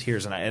bring you to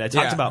tears. And I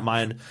talked about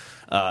mine,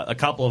 a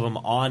couple of them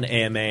on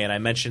AMA, and I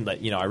mentioned that,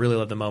 I really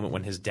love the moment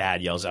when his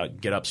dad yells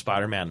out, "Get up,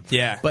 Spider-Man."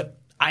 Yeah. But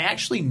I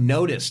actually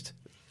noticed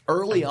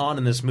early on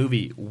in this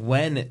movie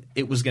when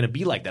it was going to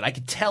be like that. I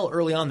could tell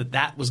early on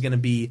that was going to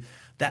be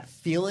that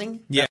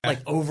feeling, that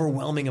like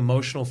overwhelming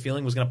emotional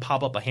feeling was going to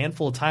pop up a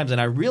handful of times. And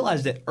I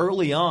realized it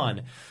early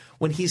on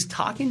when he's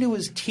talking to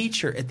his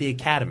teacher at the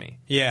academy.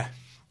 Yeah.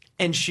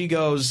 And she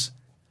goes,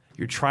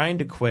 "You're trying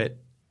to quit,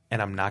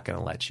 and I'm not going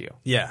to let you."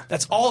 Yeah.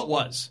 That's all it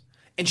was.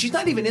 And she's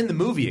not even in the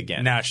movie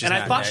again. No, she's not.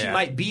 And I thought she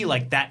might be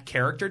like that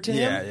character to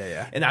him.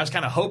 Yeah. And I was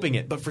kind of hoping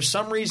it. But for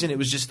some reason, it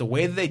was just the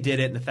way that they did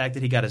it, and the fact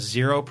that he got a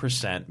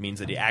 0% means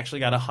that he actually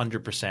got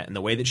 100%. And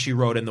the way that she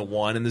wrote in the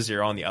 1 and the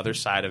 0 on the other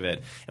side of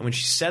it. And when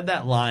she said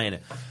that line,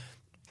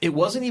 it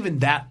wasn't even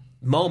that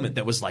moment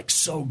that was like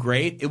so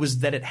great. It was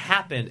that it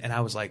happened, and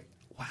I was like,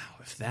 wow,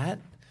 if that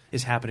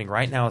is happening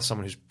right now with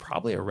someone who's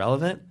probably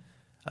irrelevant,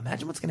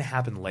 imagine what's going to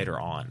happen later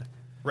on.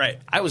 Right.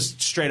 I was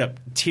straight up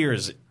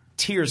tears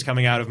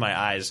coming out of my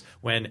eyes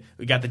when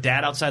we got the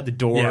dad outside the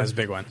door. Yeah, it was a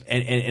big one.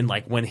 And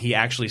like when he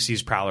actually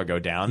sees Prowler go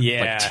down,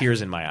 like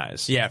tears in my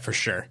eyes. Yeah, for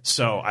sure.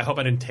 So I hope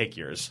I didn't take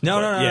yours.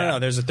 No.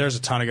 There's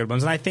a ton of good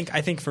ones. And I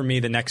think for me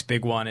the next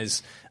big one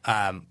is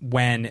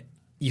when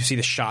you see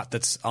the shot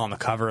that's on the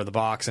cover of the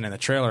box and in the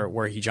trailer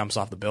where he jumps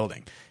off the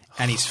building.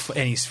 And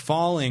he's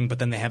falling, but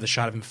then they have the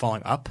shot of him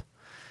falling up.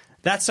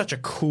 That's such a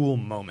cool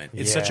moment.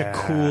 It's such a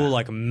cool,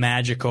 like,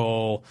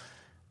 magical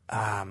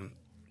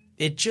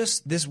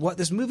what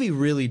this movie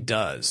really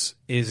does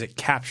is it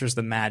captures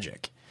the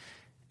magic.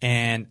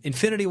 And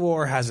Infinity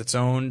War has its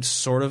own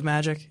sort of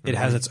magic. It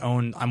has its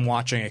own, I'm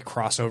watching a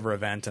crossover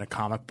event in a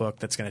comic book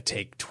that's going to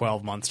take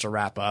 12 months to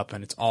wrap up,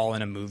 and it's all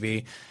in a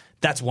movie.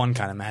 That's one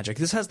kind of magic.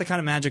 This has the kind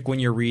of magic when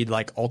you read,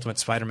 like, Ultimate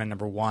Spider-Man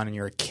 #1 and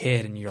you're a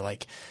kid and you're,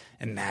 like,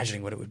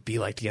 imagining what it would be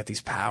like to get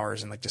these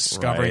powers and, like,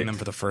 discovering them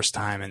for the first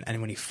time.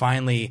 And when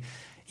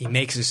he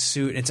makes his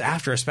suit, it's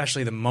after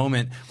especially the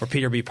moment where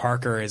Peter B.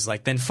 Parker is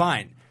like, then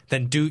fine.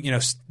 Then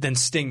then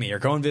sting me or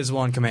go invisible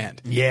on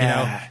command.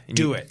 Yeah.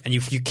 Do it. And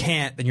if you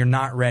can't, then you're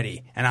not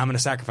ready. And I'm going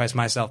to sacrifice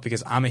myself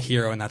because I'm a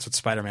hero and that's what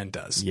Spider-Man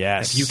does.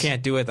 Yes. If you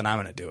can't do it, then I'm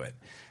going to do it.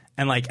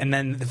 And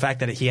then the fact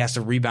that he has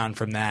to rebound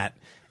from that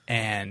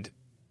and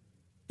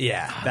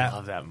I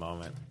love that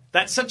moment.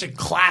 That's such a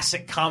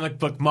classic comic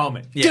book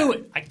moment. Yeah. Do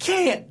it. I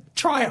can't.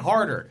 Try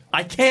harder.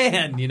 I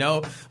can,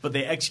 But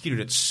they executed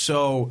it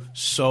so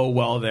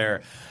well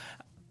there.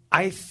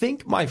 I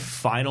think my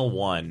final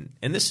one,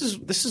 and this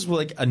is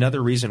like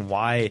another reason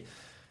why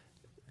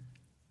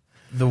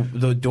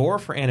the door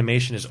for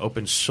animation is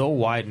open so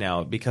wide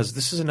now, because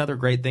this is another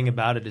great thing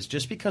about it is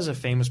just because a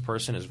famous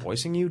person is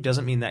voicing you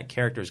doesn't mean that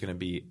character is going to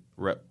be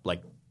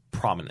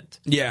prominent.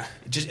 Yeah.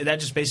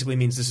 That just basically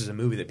means this is a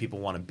movie that people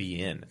want to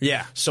be in.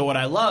 Yeah. So what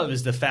I love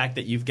is the fact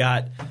that you've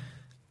got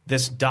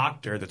this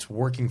doctor that's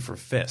working for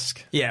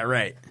Fisk. Yeah,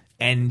 right.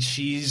 And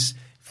she's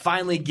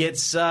finally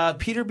gets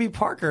Peter B.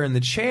 Parker in the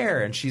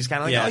chair, and she's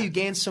kind of like, oh, you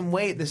gained some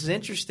weight. This is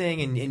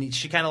interesting. And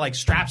she kind of like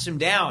straps him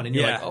down, and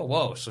you're like, oh,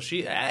 whoa. So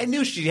I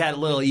knew she had a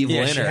little evil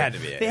in her. She had to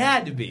be. They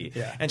had to be.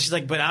 Yeah. And she's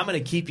like, but I'm going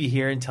to keep you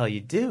here until you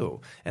do.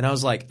 And I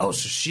was like, oh,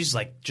 so she's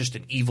like just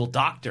an evil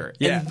doctor.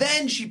 Yeah. And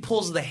then she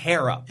pulls the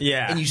hair up.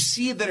 Yeah. And you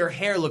see that her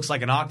hair looks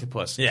like an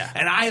octopus. Yeah.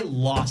 And I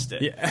lost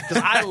it.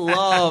 Because I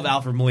love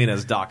Alfred Molina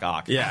as Doc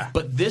Ock. Yeah.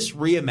 But this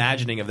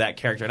reimagining of that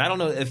character, and I don't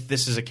know if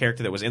this is a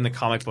character that was in the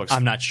comic books.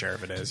 I'm not sure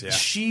if it is,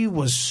 She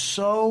was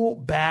so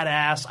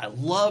badass. I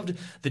loved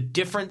the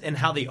different and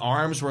how the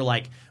arms were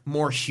like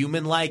more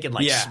human-like and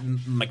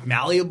like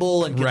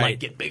malleable and could like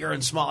get bigger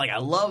and small. Like I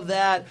love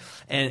that,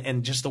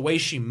 and just the way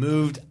she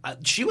moved.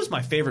 She was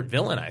my favorite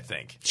villain. I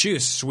think she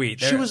was sweet.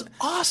 She was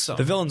awesome.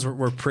 The villains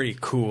were pretty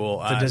cool.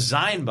 The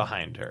design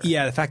behind her.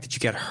 Yeah, the fact that you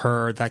get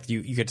her, the fact that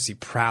you get to see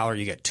Prowler,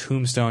 you get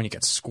Tombstone, you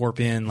get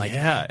Scorpion. Like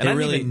and I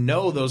didn't even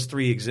know those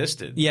three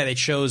existed. Yeah, they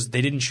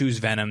didn't choose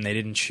Venom. They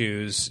didn't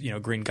choose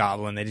Green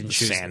Goblin. They didn't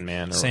choose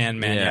Sandman.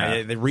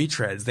 Yeah, the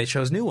retreads. They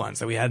chose new ones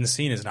that we hadn't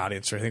seen as an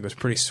audience, which I think was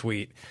pretty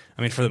sweet.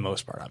 I mean, for the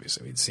most part,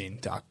 obviously, we'd seen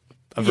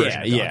a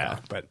version of Doc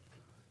Ock, but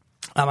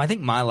I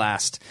think my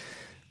last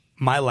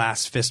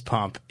fist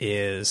pump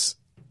is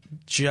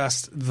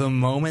just the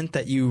moment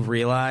that you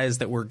realize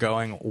that we're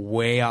going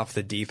way off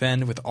the deep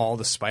end with all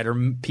the Spider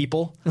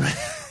people.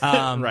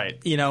 Right.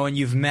 And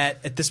you've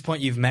met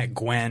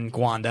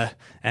Gwanda,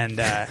 and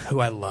who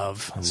I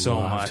love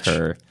so much.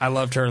 Her. I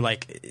loved her.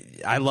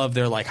 Like, I love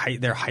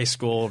their high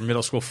school,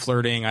 middle school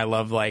flirting. I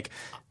love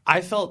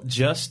I felt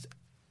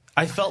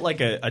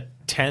like a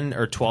 10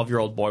 or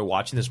 12-year-old boy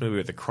watching this movie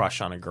with a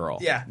crush on a girl.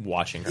 Yeah.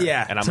 Watching her.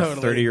 Yeah. And I'm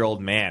totally. a 30-year-old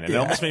man. And it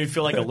almost made me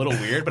feel like a little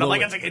weird. But I'm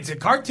like, it's a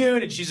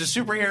cartoon and she's a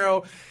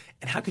superhero.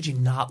 And how could you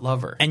not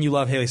love her? And you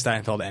love Haley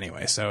Steinfeld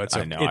anyway, so it's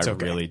I know, it's I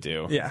okay. really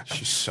do. Yeah.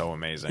 She's so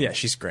amazing. Yeah,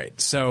 she's great.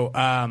 So,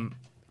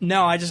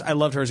 no, I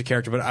loved her as a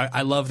character, but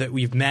I love that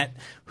we've met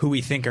who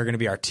we think are going to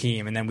be our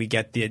team, and then we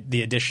get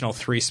the additional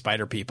 3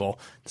 Spider people: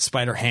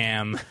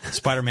 Spider-Ham,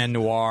 Spider-Man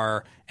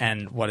Noir,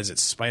 and what is it,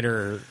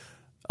 Spider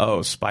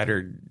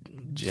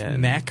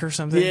Mech or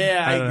something?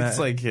 Yeah, it's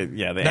like the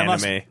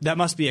anime. That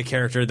must be a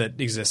character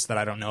that exists that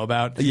I don't know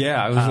about.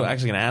 Yeah, I was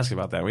actually going to ask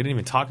about that. We didn't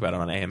even talk about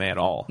it on AMA at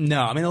all.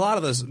 No, I mean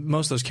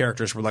most of those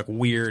characters were like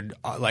weird,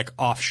 like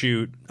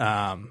offshoot.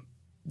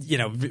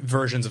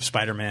 Versions of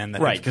Spider-Man.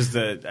 Right, because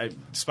the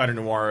Spider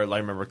Noir, I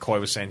remember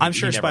Coy was saying I'm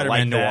sure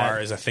Spider-Man Noir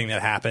is a thing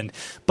that happened.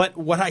 But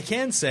what I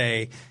can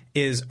say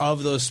is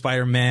of those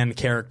Spider-Man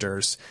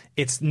characters,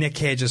 it's Nick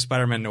Cage's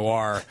Spider-Man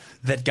Noir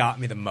that got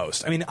me the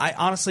most. I mean, I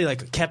honestly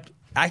kept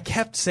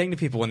saying to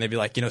people when they'd be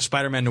like,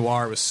 Spider-Man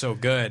Noir was so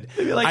good.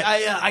 They'd be like,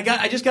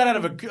 I just got out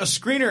of a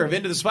screener of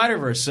Into the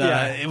Spider-Verse.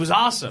 It was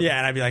awesome. Yeah,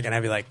 and I'd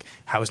be like,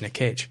 how was Nick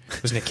Cage?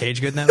 Was Nick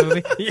Cage good in that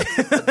movie?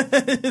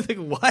 Like,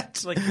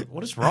 what? Like,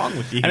 what is wrong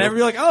with you? And I'd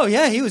be like, oh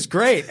yeah, he was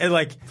great. And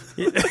like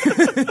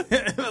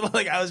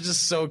I was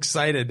just so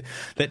excited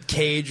that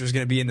Cage was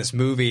going to be in this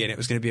movie and it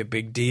was going to be a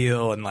big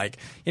deal. And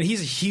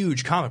he's a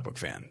huge comic book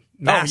fan.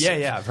 Massive. Oh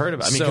yeah, I've heard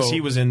about it. I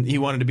mean, because he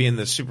wanted to be in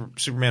the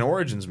Superman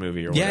Origins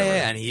movie or whatever.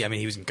 Yeah, and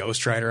he was in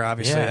Ghost Rider,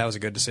 obviously. Yeah. That was a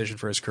good decision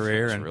for his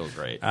career. It's real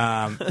great.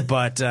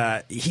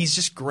 But he's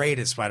just great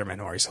at Spider-Man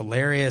Noir. He's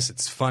hilarious.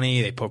 It's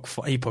funny. He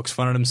pokes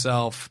fun at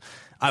himself.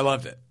 I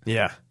loved it.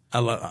 Yeah. I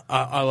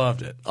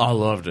loved it. I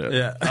loved it.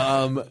 Yeah.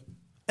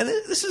 And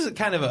this is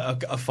kind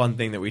of a fun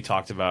thing that we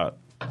talked about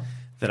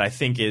that I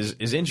think is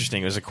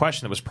interesting. It was a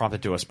question that was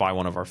prompted to us by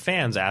one of our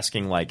fans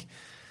asking, like,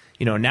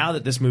 now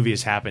that this movie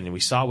has happened and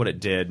we saw what it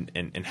did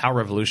and how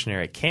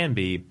revolutionary it can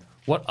be,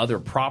 what other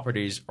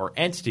properties or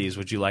entities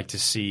would you like to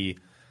see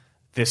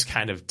this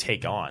kind of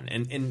take on?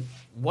 And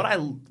what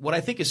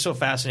I think is so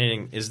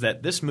fascinating is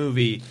that this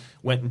movie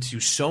went into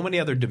so many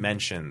other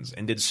dimensions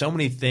and did so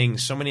many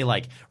things, so many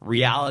like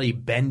reality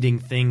bending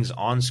things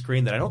on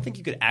screen that I don't think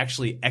you could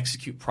actually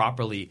execute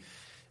properly,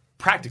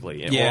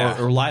 practically,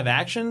 or live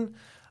action.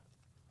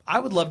 I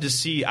would love to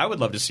see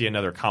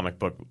another comic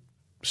book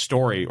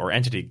story or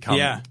entity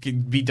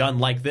be done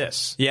like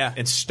this,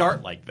 and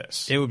start like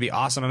this. It would be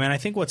awesome. I mean, I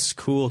think what's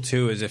cool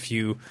too is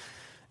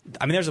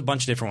there's a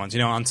bunch of different ones.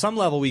 On some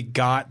level, we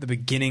got the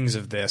beginnings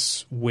of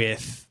this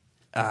with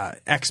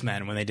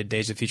X-Men when they did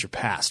Days of Future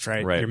Past,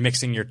 right? You're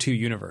mixing your two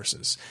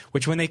universes,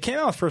 which when they came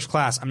out with First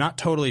Class, I'm not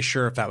totally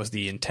sure if that was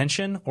the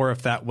intention or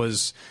if that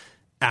was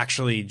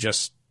actually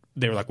just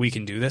they were like, we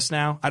can do this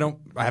now.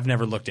 I have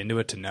never looked into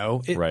it to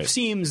know. It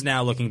seems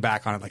now looking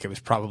back on it like it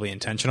was probably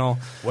intentional.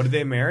 What did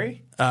they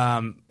marry?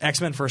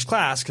 X-Men First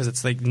Class, because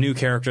it's like new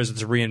characters,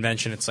 it's a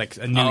reinvention, it's like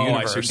a new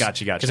universe. I see.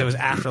 Gotcha. Because it was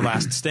after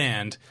Last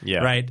Stand,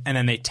 right? And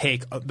then they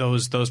take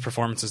those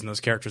performances and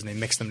those characters and they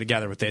mix them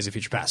together with Days of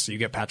Future Past. So you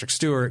get Patrick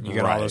Stewart, you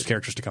get all those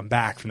characters to come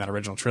back from that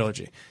original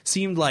trilogy.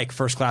 Seemed like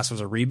First Class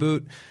was a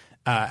reboot.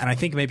 And I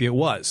think maybe it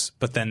was,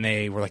 but then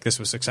they were like, "This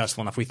was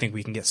successful enough. We think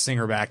we can get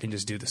Singer back and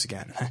just do this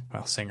again."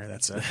 Well, Singer,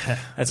 that's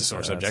a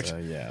sore subject.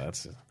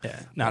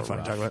 Not fun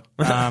to talk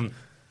about.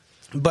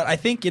 But I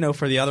think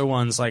for the other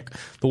ones, like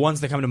the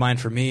ones that come to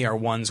mind for me are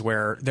ones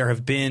where there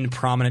have been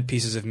prominent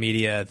pieces of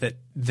media that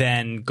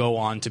then go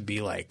on to be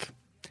like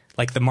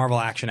the Marvel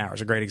Action Hour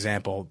is a great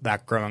example.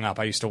 Back growing up,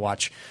 I used to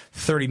watch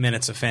 30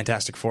 minutes of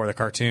Fantastic Four, the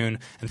cartoon,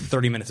 and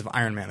 30 minutes of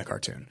Iron Man, the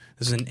cartoon.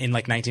 This was in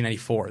like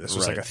 1994. This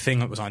was like a thing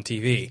that was on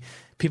TV.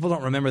 People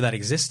don't remember that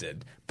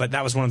existed, but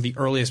that was one of the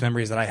earliest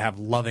memories that I have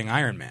loving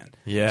Iron Man.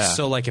 Yeah.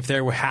 So like if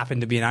there happened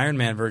to be an Iron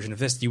Man version of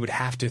this, you would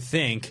have to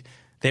think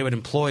they would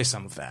employ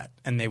some of that,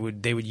 and they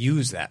would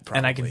use that probably.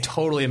 And I can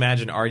totally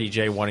imagine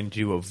RDJ wanting to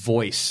do a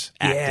voice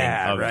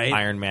acting of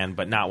Iron Man,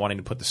 but not wanting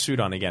to put the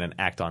suit on again and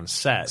act on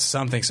set.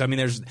 Something. So I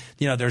mean,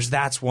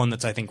 that's one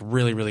that's I think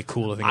really really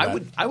cool to think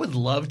about. I would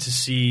love to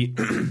see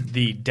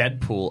the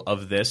Deadpool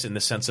of this in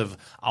the sense of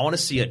I want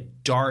to see a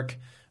dark,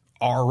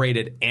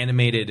 R-rated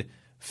animated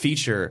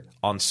feature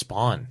on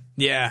Spawn.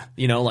 Yeah.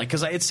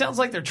 Because it sounds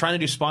like they're trying to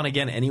do Spawn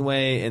again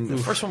anyway, and the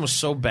first one was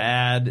so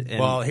bad.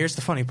 Well, here's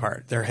the funny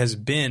part. There has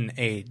been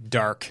a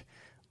dark,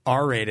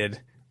 R-rated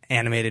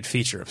animated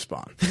feature of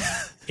Spawn.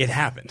 It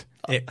happened.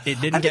 It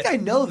didn't I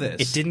know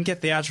this. It didn't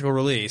get theatrical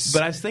release.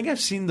 But I think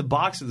I've seen the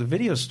box at the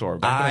video store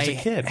back when I was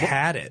a kid.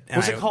 Had it.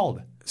 What's it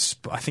called?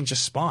 I think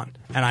just Spawn.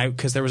 And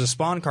because there was a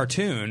Spawn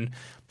cartoon,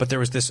 but there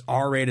was this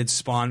R-rated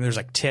Spawn. There's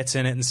like tits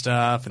in it and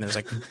stuff, and there's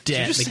like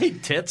dead. Did you say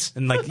tits?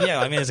 And like,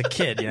 yeah, I mean, as a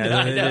kid,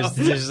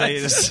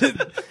 there's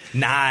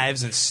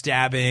knives and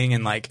stabbing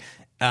and like.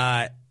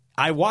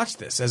 I watched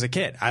this as a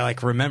kid. I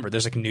like remember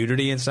there's like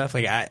nudity and stuff.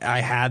 Like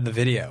I had the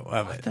video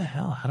of it. What the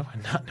hell? How do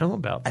I not know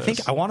about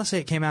this? I want to say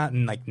it came out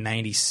in like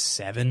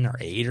 97 or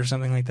 8 or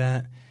something like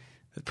that.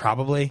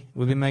 Probably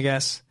would be my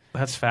guess.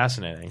 That's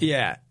fascinating.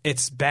 Yeah,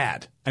 it's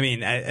bad. I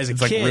mean, as a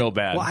kid, like real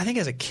bad. Well, I think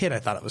as a kid I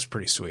thought it was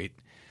pretty sweet,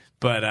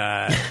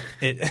 but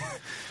it.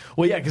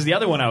 Well, yeah, because the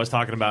other one I was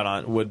talking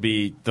about would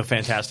be the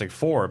Fantastic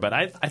Four, but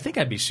I think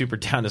I'd be super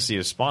down to see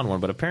a Spawn one,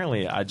 but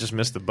apparently I just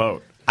missed the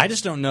boat. I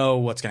just don't know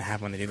what's going to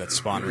happen when they do that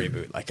Spawn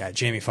reboot. Like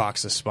Jamie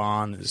Foxx's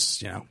Spawn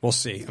is, we'll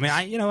see. I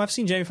mean, I've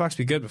seen Jamie Foxx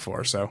be good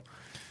before, so.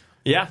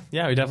 Yeah,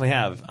 we definitely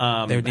have.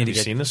 They would need to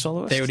seen The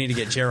Soloist? They would need to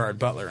get Gerard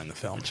Butler in the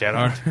film.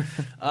 Gerard.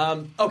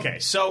 Okay,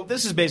 so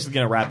this is basically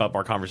going to wrap up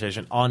our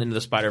conversation on Into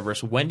the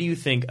Spider-Verse. When do you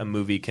think a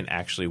movie can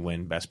actually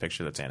win Best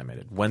Picture that's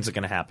animated? When's it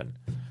going to happen?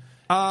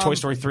 Toy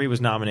Story 3 was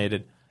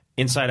nominated.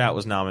 Inside Out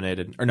was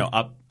nominated. Or no,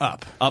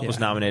 Up was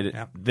nominated.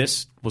 Yeah.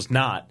 This was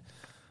not.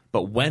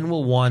 But when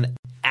will one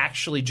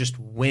actually just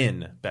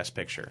win Best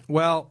Picture?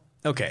 Well,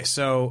 okay,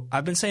 so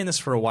I've been saying this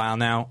for a while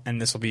now, and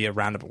this will be a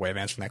roundabout way of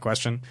answering that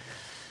question.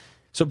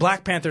 So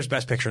Black Panther's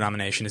Best Picture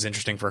nomination is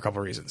interesting for a couple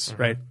of reasons,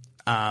 right?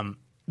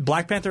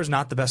 Black Panther is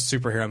not the best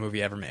superhero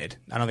movie ever made.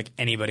 I don't think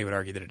anybody would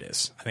argue that it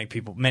is. I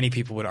think many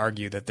people would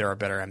argue that there are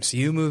better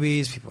MCU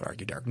movies. People would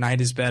argue Dark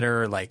Knight is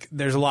better. Like,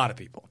 there's a lot of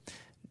people.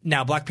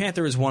 Now, Black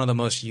Panther is one of the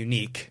most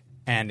unique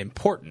and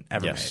important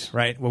ever made,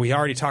 right? Well, we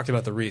already talked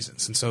about the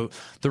reasons. And so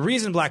the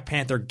reason Black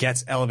Panther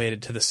gets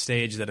elevated to the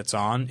stage that it's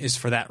on is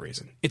for that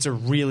reason. It's a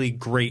really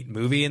great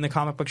movie in the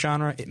comic book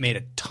genre. It made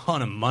a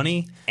ton of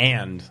money.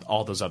 And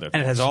all those other things.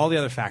 And it has all the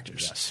other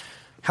factors. Yes.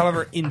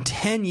 However, in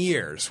 10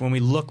 years, when we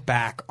look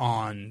back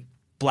on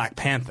Black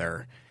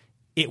Panther,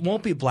 it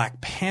won't be Black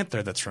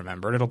Panther that's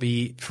remembered. It'll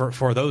be,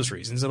 for those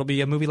reasons, it'll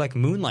be a movie like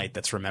Moonlight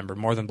that's remembered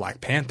more than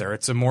Black Panther.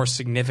 It's a more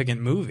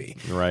significant movie.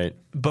 Right.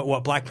 But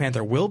what Black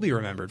Panther will be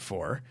remembered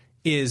for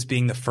is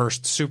being the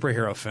first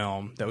superhero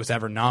film that was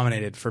ever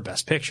nominated for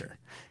Best Picture.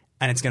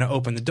 And it's going to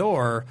open the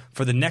door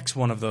for the next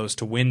one of those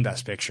to win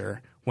Best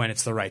Picture when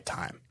it's the right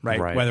time,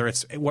 right? Whether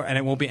it's, and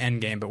it won't be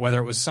Endgame, but whether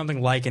it was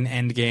something like an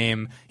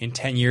Endgame in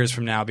 10 years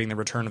from now being the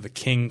Return of the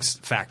King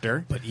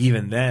factor. But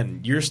even then,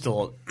 you're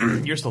still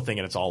thinking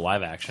it's all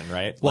live action,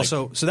 right? Well,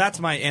 so that's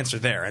my answer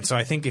there. And so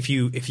I think if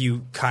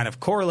you kind of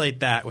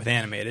correlate that with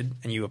animated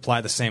and you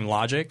apply the same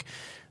logic,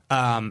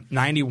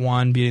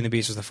 91, Beauty and the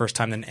Beast was the first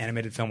time that an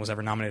animated film was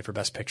ever nominated for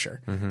Best Picture.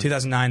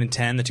 2009 and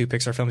 10, the two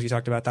Pixar films you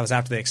talked about, that was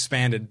after they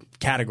expanded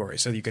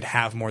categories so you could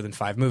have more than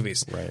 5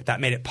 movies. Right. That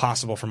made it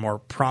possible for more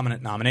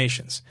prominent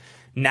nominations.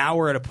 Now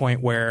we're at a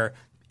point where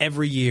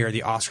every year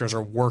the Oscars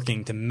are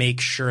working to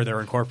make sure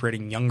they're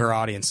incorporating younger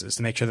audiences,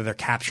 to make sure that they're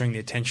capturing the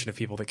attention of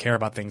people that care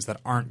about things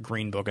that aren't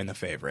Green Book and The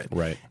Favorite.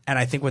 Right. And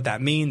I think what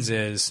that means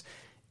is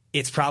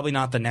it's probably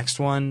not the next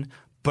one,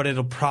 but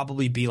it'll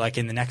probably be like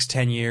in the next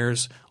 10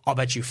 years, I'll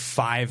bet you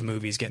 5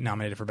 movies get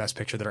nominated for Best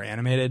Picture that are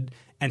animated,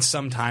 and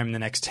sometime in the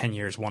next 10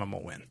 years, one of them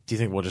will win. Do you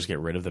think we'll just get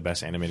rid of the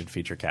Best Animated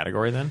Feature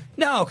category then?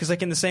 No, because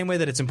like in the same way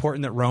that it's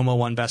important that Roma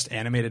won Best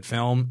Animated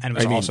Film and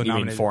was also nominated.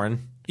 You mean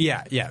foreign?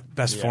 Yeah,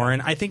 Best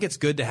Foreign. I think it's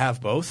good to have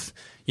both.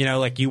 You know,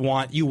 like you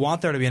want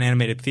there to be an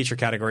animated feature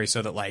category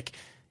so that like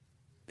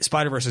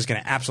Spider-Verse is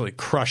going to absolutely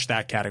crush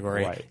that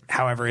category. Right.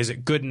 However, is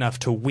it good enough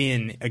to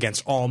win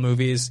against all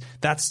movies?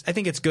 I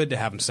think it's good to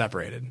have them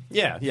separated.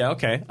 Yeah,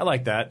 okay. I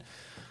like that.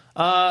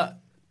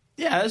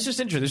 Yeah, it's just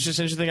interesting. It's just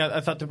interesting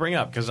I thought to bring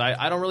up because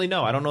I don't really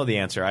know. I don't know the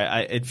answer.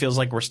 It feels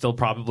like we're still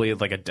probably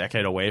like a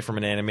decade away from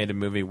an animated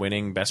movie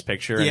winning Best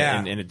Picture. Yeah.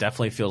 And it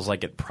definitely feels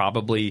like it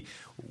probably –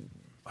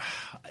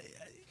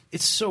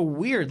 it's so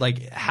weird.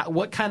 Like,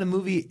 what kind of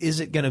movie is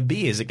it going to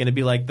be? Is it going to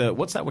be like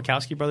what's that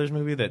Wachowski Brothers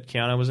movie that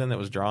Keanu was in that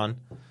was drawn?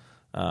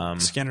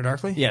 Scanner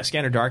Darkly? Yeah,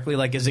 Scanner Darkly.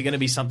 Like, is it going to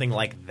be something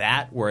like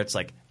that where it's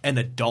like an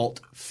adult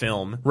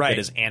film that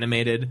is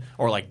animated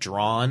or like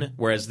drawn,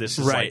 whereas this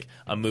is like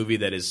a movie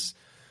that is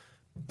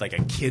like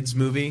a kid's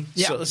movie?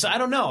 Yeah. So I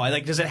don't know.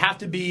 Does it have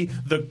to be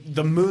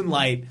the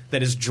Moonlight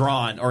that is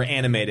drawn or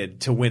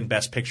animated to win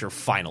Best Picture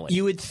finally?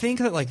 You would think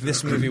that like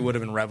this movie would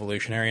have been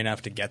revolutionary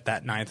enough to get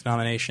that 9th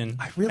nomination.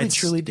 I really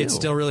truly do. It's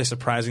still really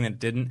surprising that it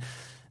didn't.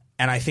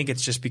 And I think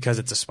it's just because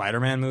it's a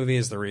Spider-Man movie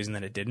is the reason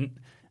that it didn't.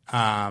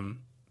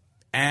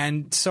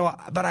 And so,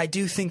 but I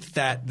do think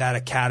that those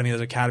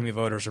Academy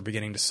voters are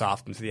beginning to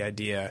soften to the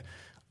idea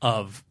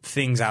of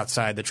things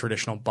outside the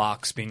traditional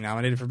box being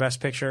nominated for Best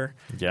Picture.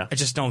 Yeah. I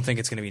just don't think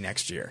it's going to be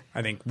next year.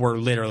 I think we're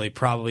literally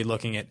probably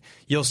looking at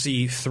 – you'll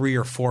see 3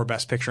 or 4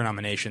 Best Picture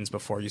nominations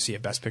before you see a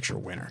Best Picture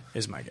winner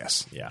is my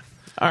guess. Yeah.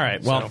 All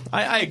right. Well, so,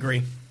 I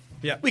agree.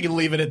 Yeah, we can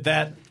leave it at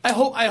that. I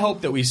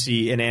hope that we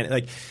see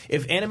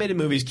if animated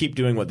movies keep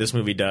doing what this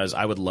movie does,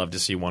 I would love to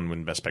see one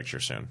win Best Picture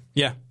soon.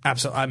 Yeah,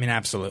 absolutely. I mean,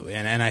 absolutely.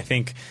 And I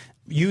think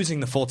using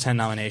the full 10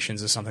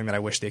 nominations is something that I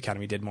wish the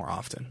Academy did more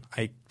often.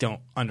 I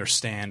don't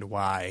understand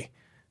why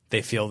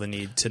they feel the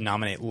need to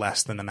nominate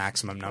less than the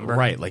maximum number.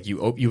 Right, like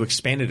you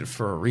expanded it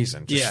for a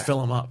reason. Just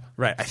fill them up.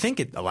 Right. I think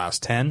it allows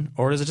 10,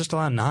 or does it just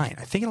allow 9?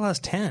 I think it allows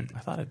 10. I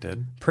thought it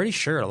did. Pretty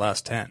sure it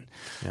allows 10.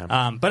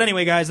 Yeah. But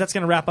anyway, guys, that's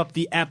going to wrap up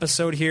the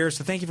episode here.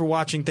 So thank you for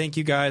watching. Thank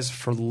you guys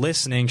for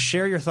listening.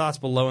 Share your thoughts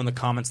below in the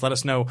comments. Let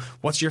us know,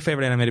 what's your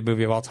favorite animated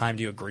movie of all time?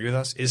 Do you agree with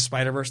us? Is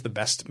Spider-Verse the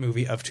best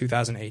movie of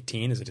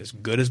 2018? Is it as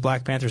good as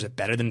Black Panther? Is it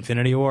better than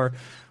Infinity War?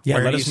 Yeah,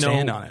 Where let do us you know.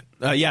 stand on it?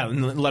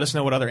 And let us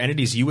know what other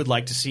entities you would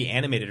like to see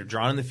animated or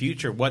drawn in the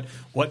future. What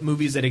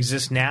movies that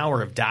exist now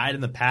or have died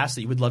in the past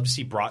that you would love to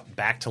see brought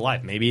back to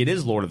life. Maybe it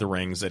is Lord of the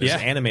Rings that is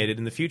animated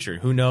in the future.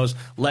 Who knows?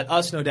 Let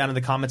us know down in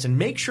the comments, and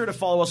make sure to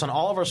follow us on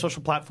all of our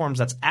social platforms.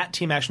 That's at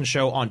Team Action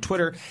Show on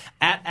Twitter,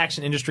 at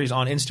Action Industries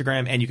on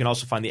Instagram, and you can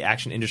also find the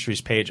Action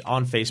Industries page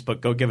on Facebook.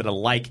 Go give it a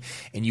like,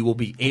 and you will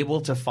be able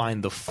to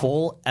find the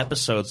full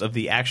episodes of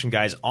the Action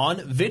Guys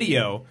on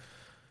video.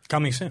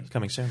 Coming soon.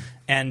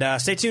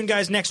 And stay tuned,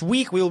 guys. Next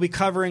week, we will be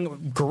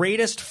covering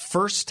greatest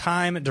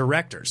first-time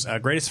directors,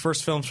 greatest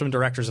first films from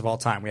directors of all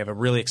time. We have a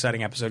really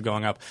exciting episode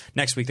going up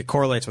next week that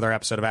correlates with our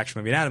episode of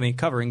Action Movie Anatomy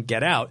covering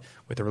Get Out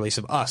with the release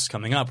of Us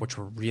coming up, which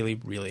we're really,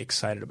 really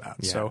excited about.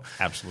 Yeah, so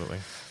absolutely.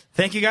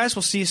 Thank you, guys.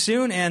 We'll see you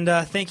soon. And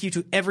thank you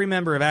to every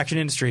member of Action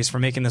Industries for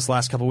making this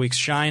last couple weeks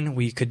shine.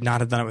 We could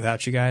not have done it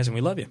without you guys, and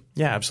we love you.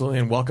 Yeah, absolutely.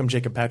 And welcome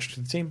Jacob Patrick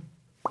to the team.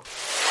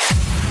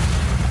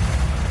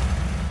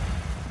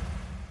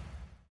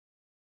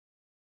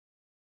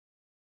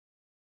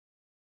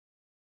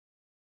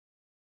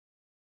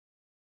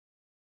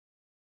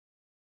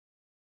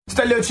 It's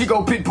that little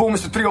Chico Pitbull,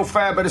 Mr.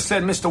 305, better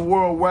said Mr.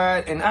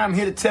 Worldwide, and I'm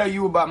here to tell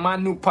you about my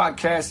new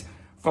podcast,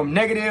 From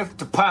Negative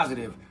to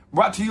Positive,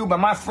 brought to you by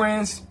my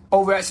friends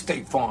over at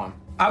State Farm.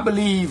 I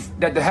believe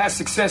that to have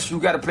success, you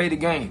got to play the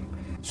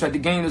game, so that the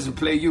game doesn't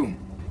play you.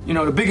 You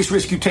know, the biggest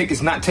risk you take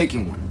is not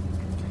taking one.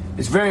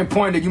 It's very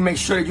important that you make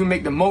sure that you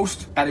make the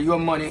most out of your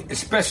money,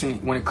 especially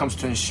when it comes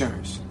to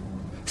insurance.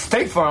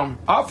 State Farm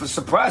offers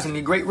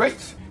surprisingly great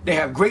rates. They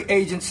have great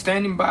agents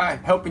standing by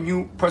helping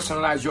you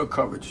personalize your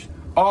coverage.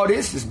 All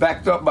this is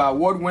backed up by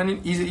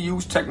award-winning,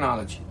 easy-to-use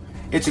technology.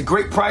 It's a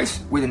great price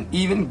with an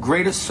even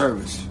greater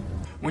service.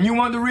 When you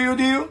want the real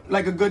deal,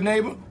 like a good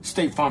neighbor,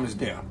 State Farm is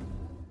there.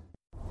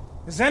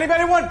 Does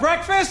anybody want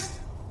breakfast?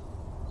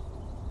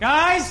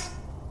 Guys,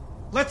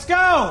 let's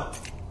go.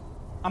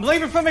 I'm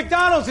leaving for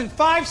McDonald's in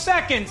 5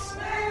 seconds.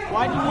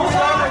 Why didn't you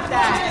start with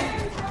that?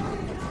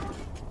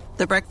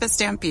 The Breakfast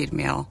Stampede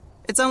Meal.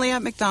 It's only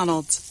at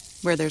McDonald's,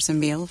 where there's a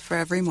meal for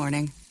every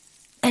morning.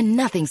 And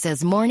nothing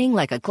says morning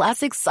like a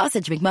classic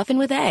sausage McMuffin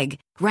with egg.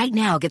 Right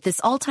now, get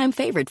this all-time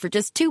favorite for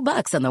just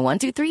 $2 on the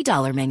 $1, $2,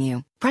 $3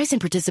 menu. Price and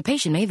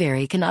participation may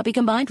vary. Cannot be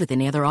combined with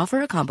any other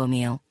offer or combo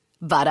meal.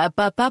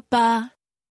 Ba-da-ba-ba-ba.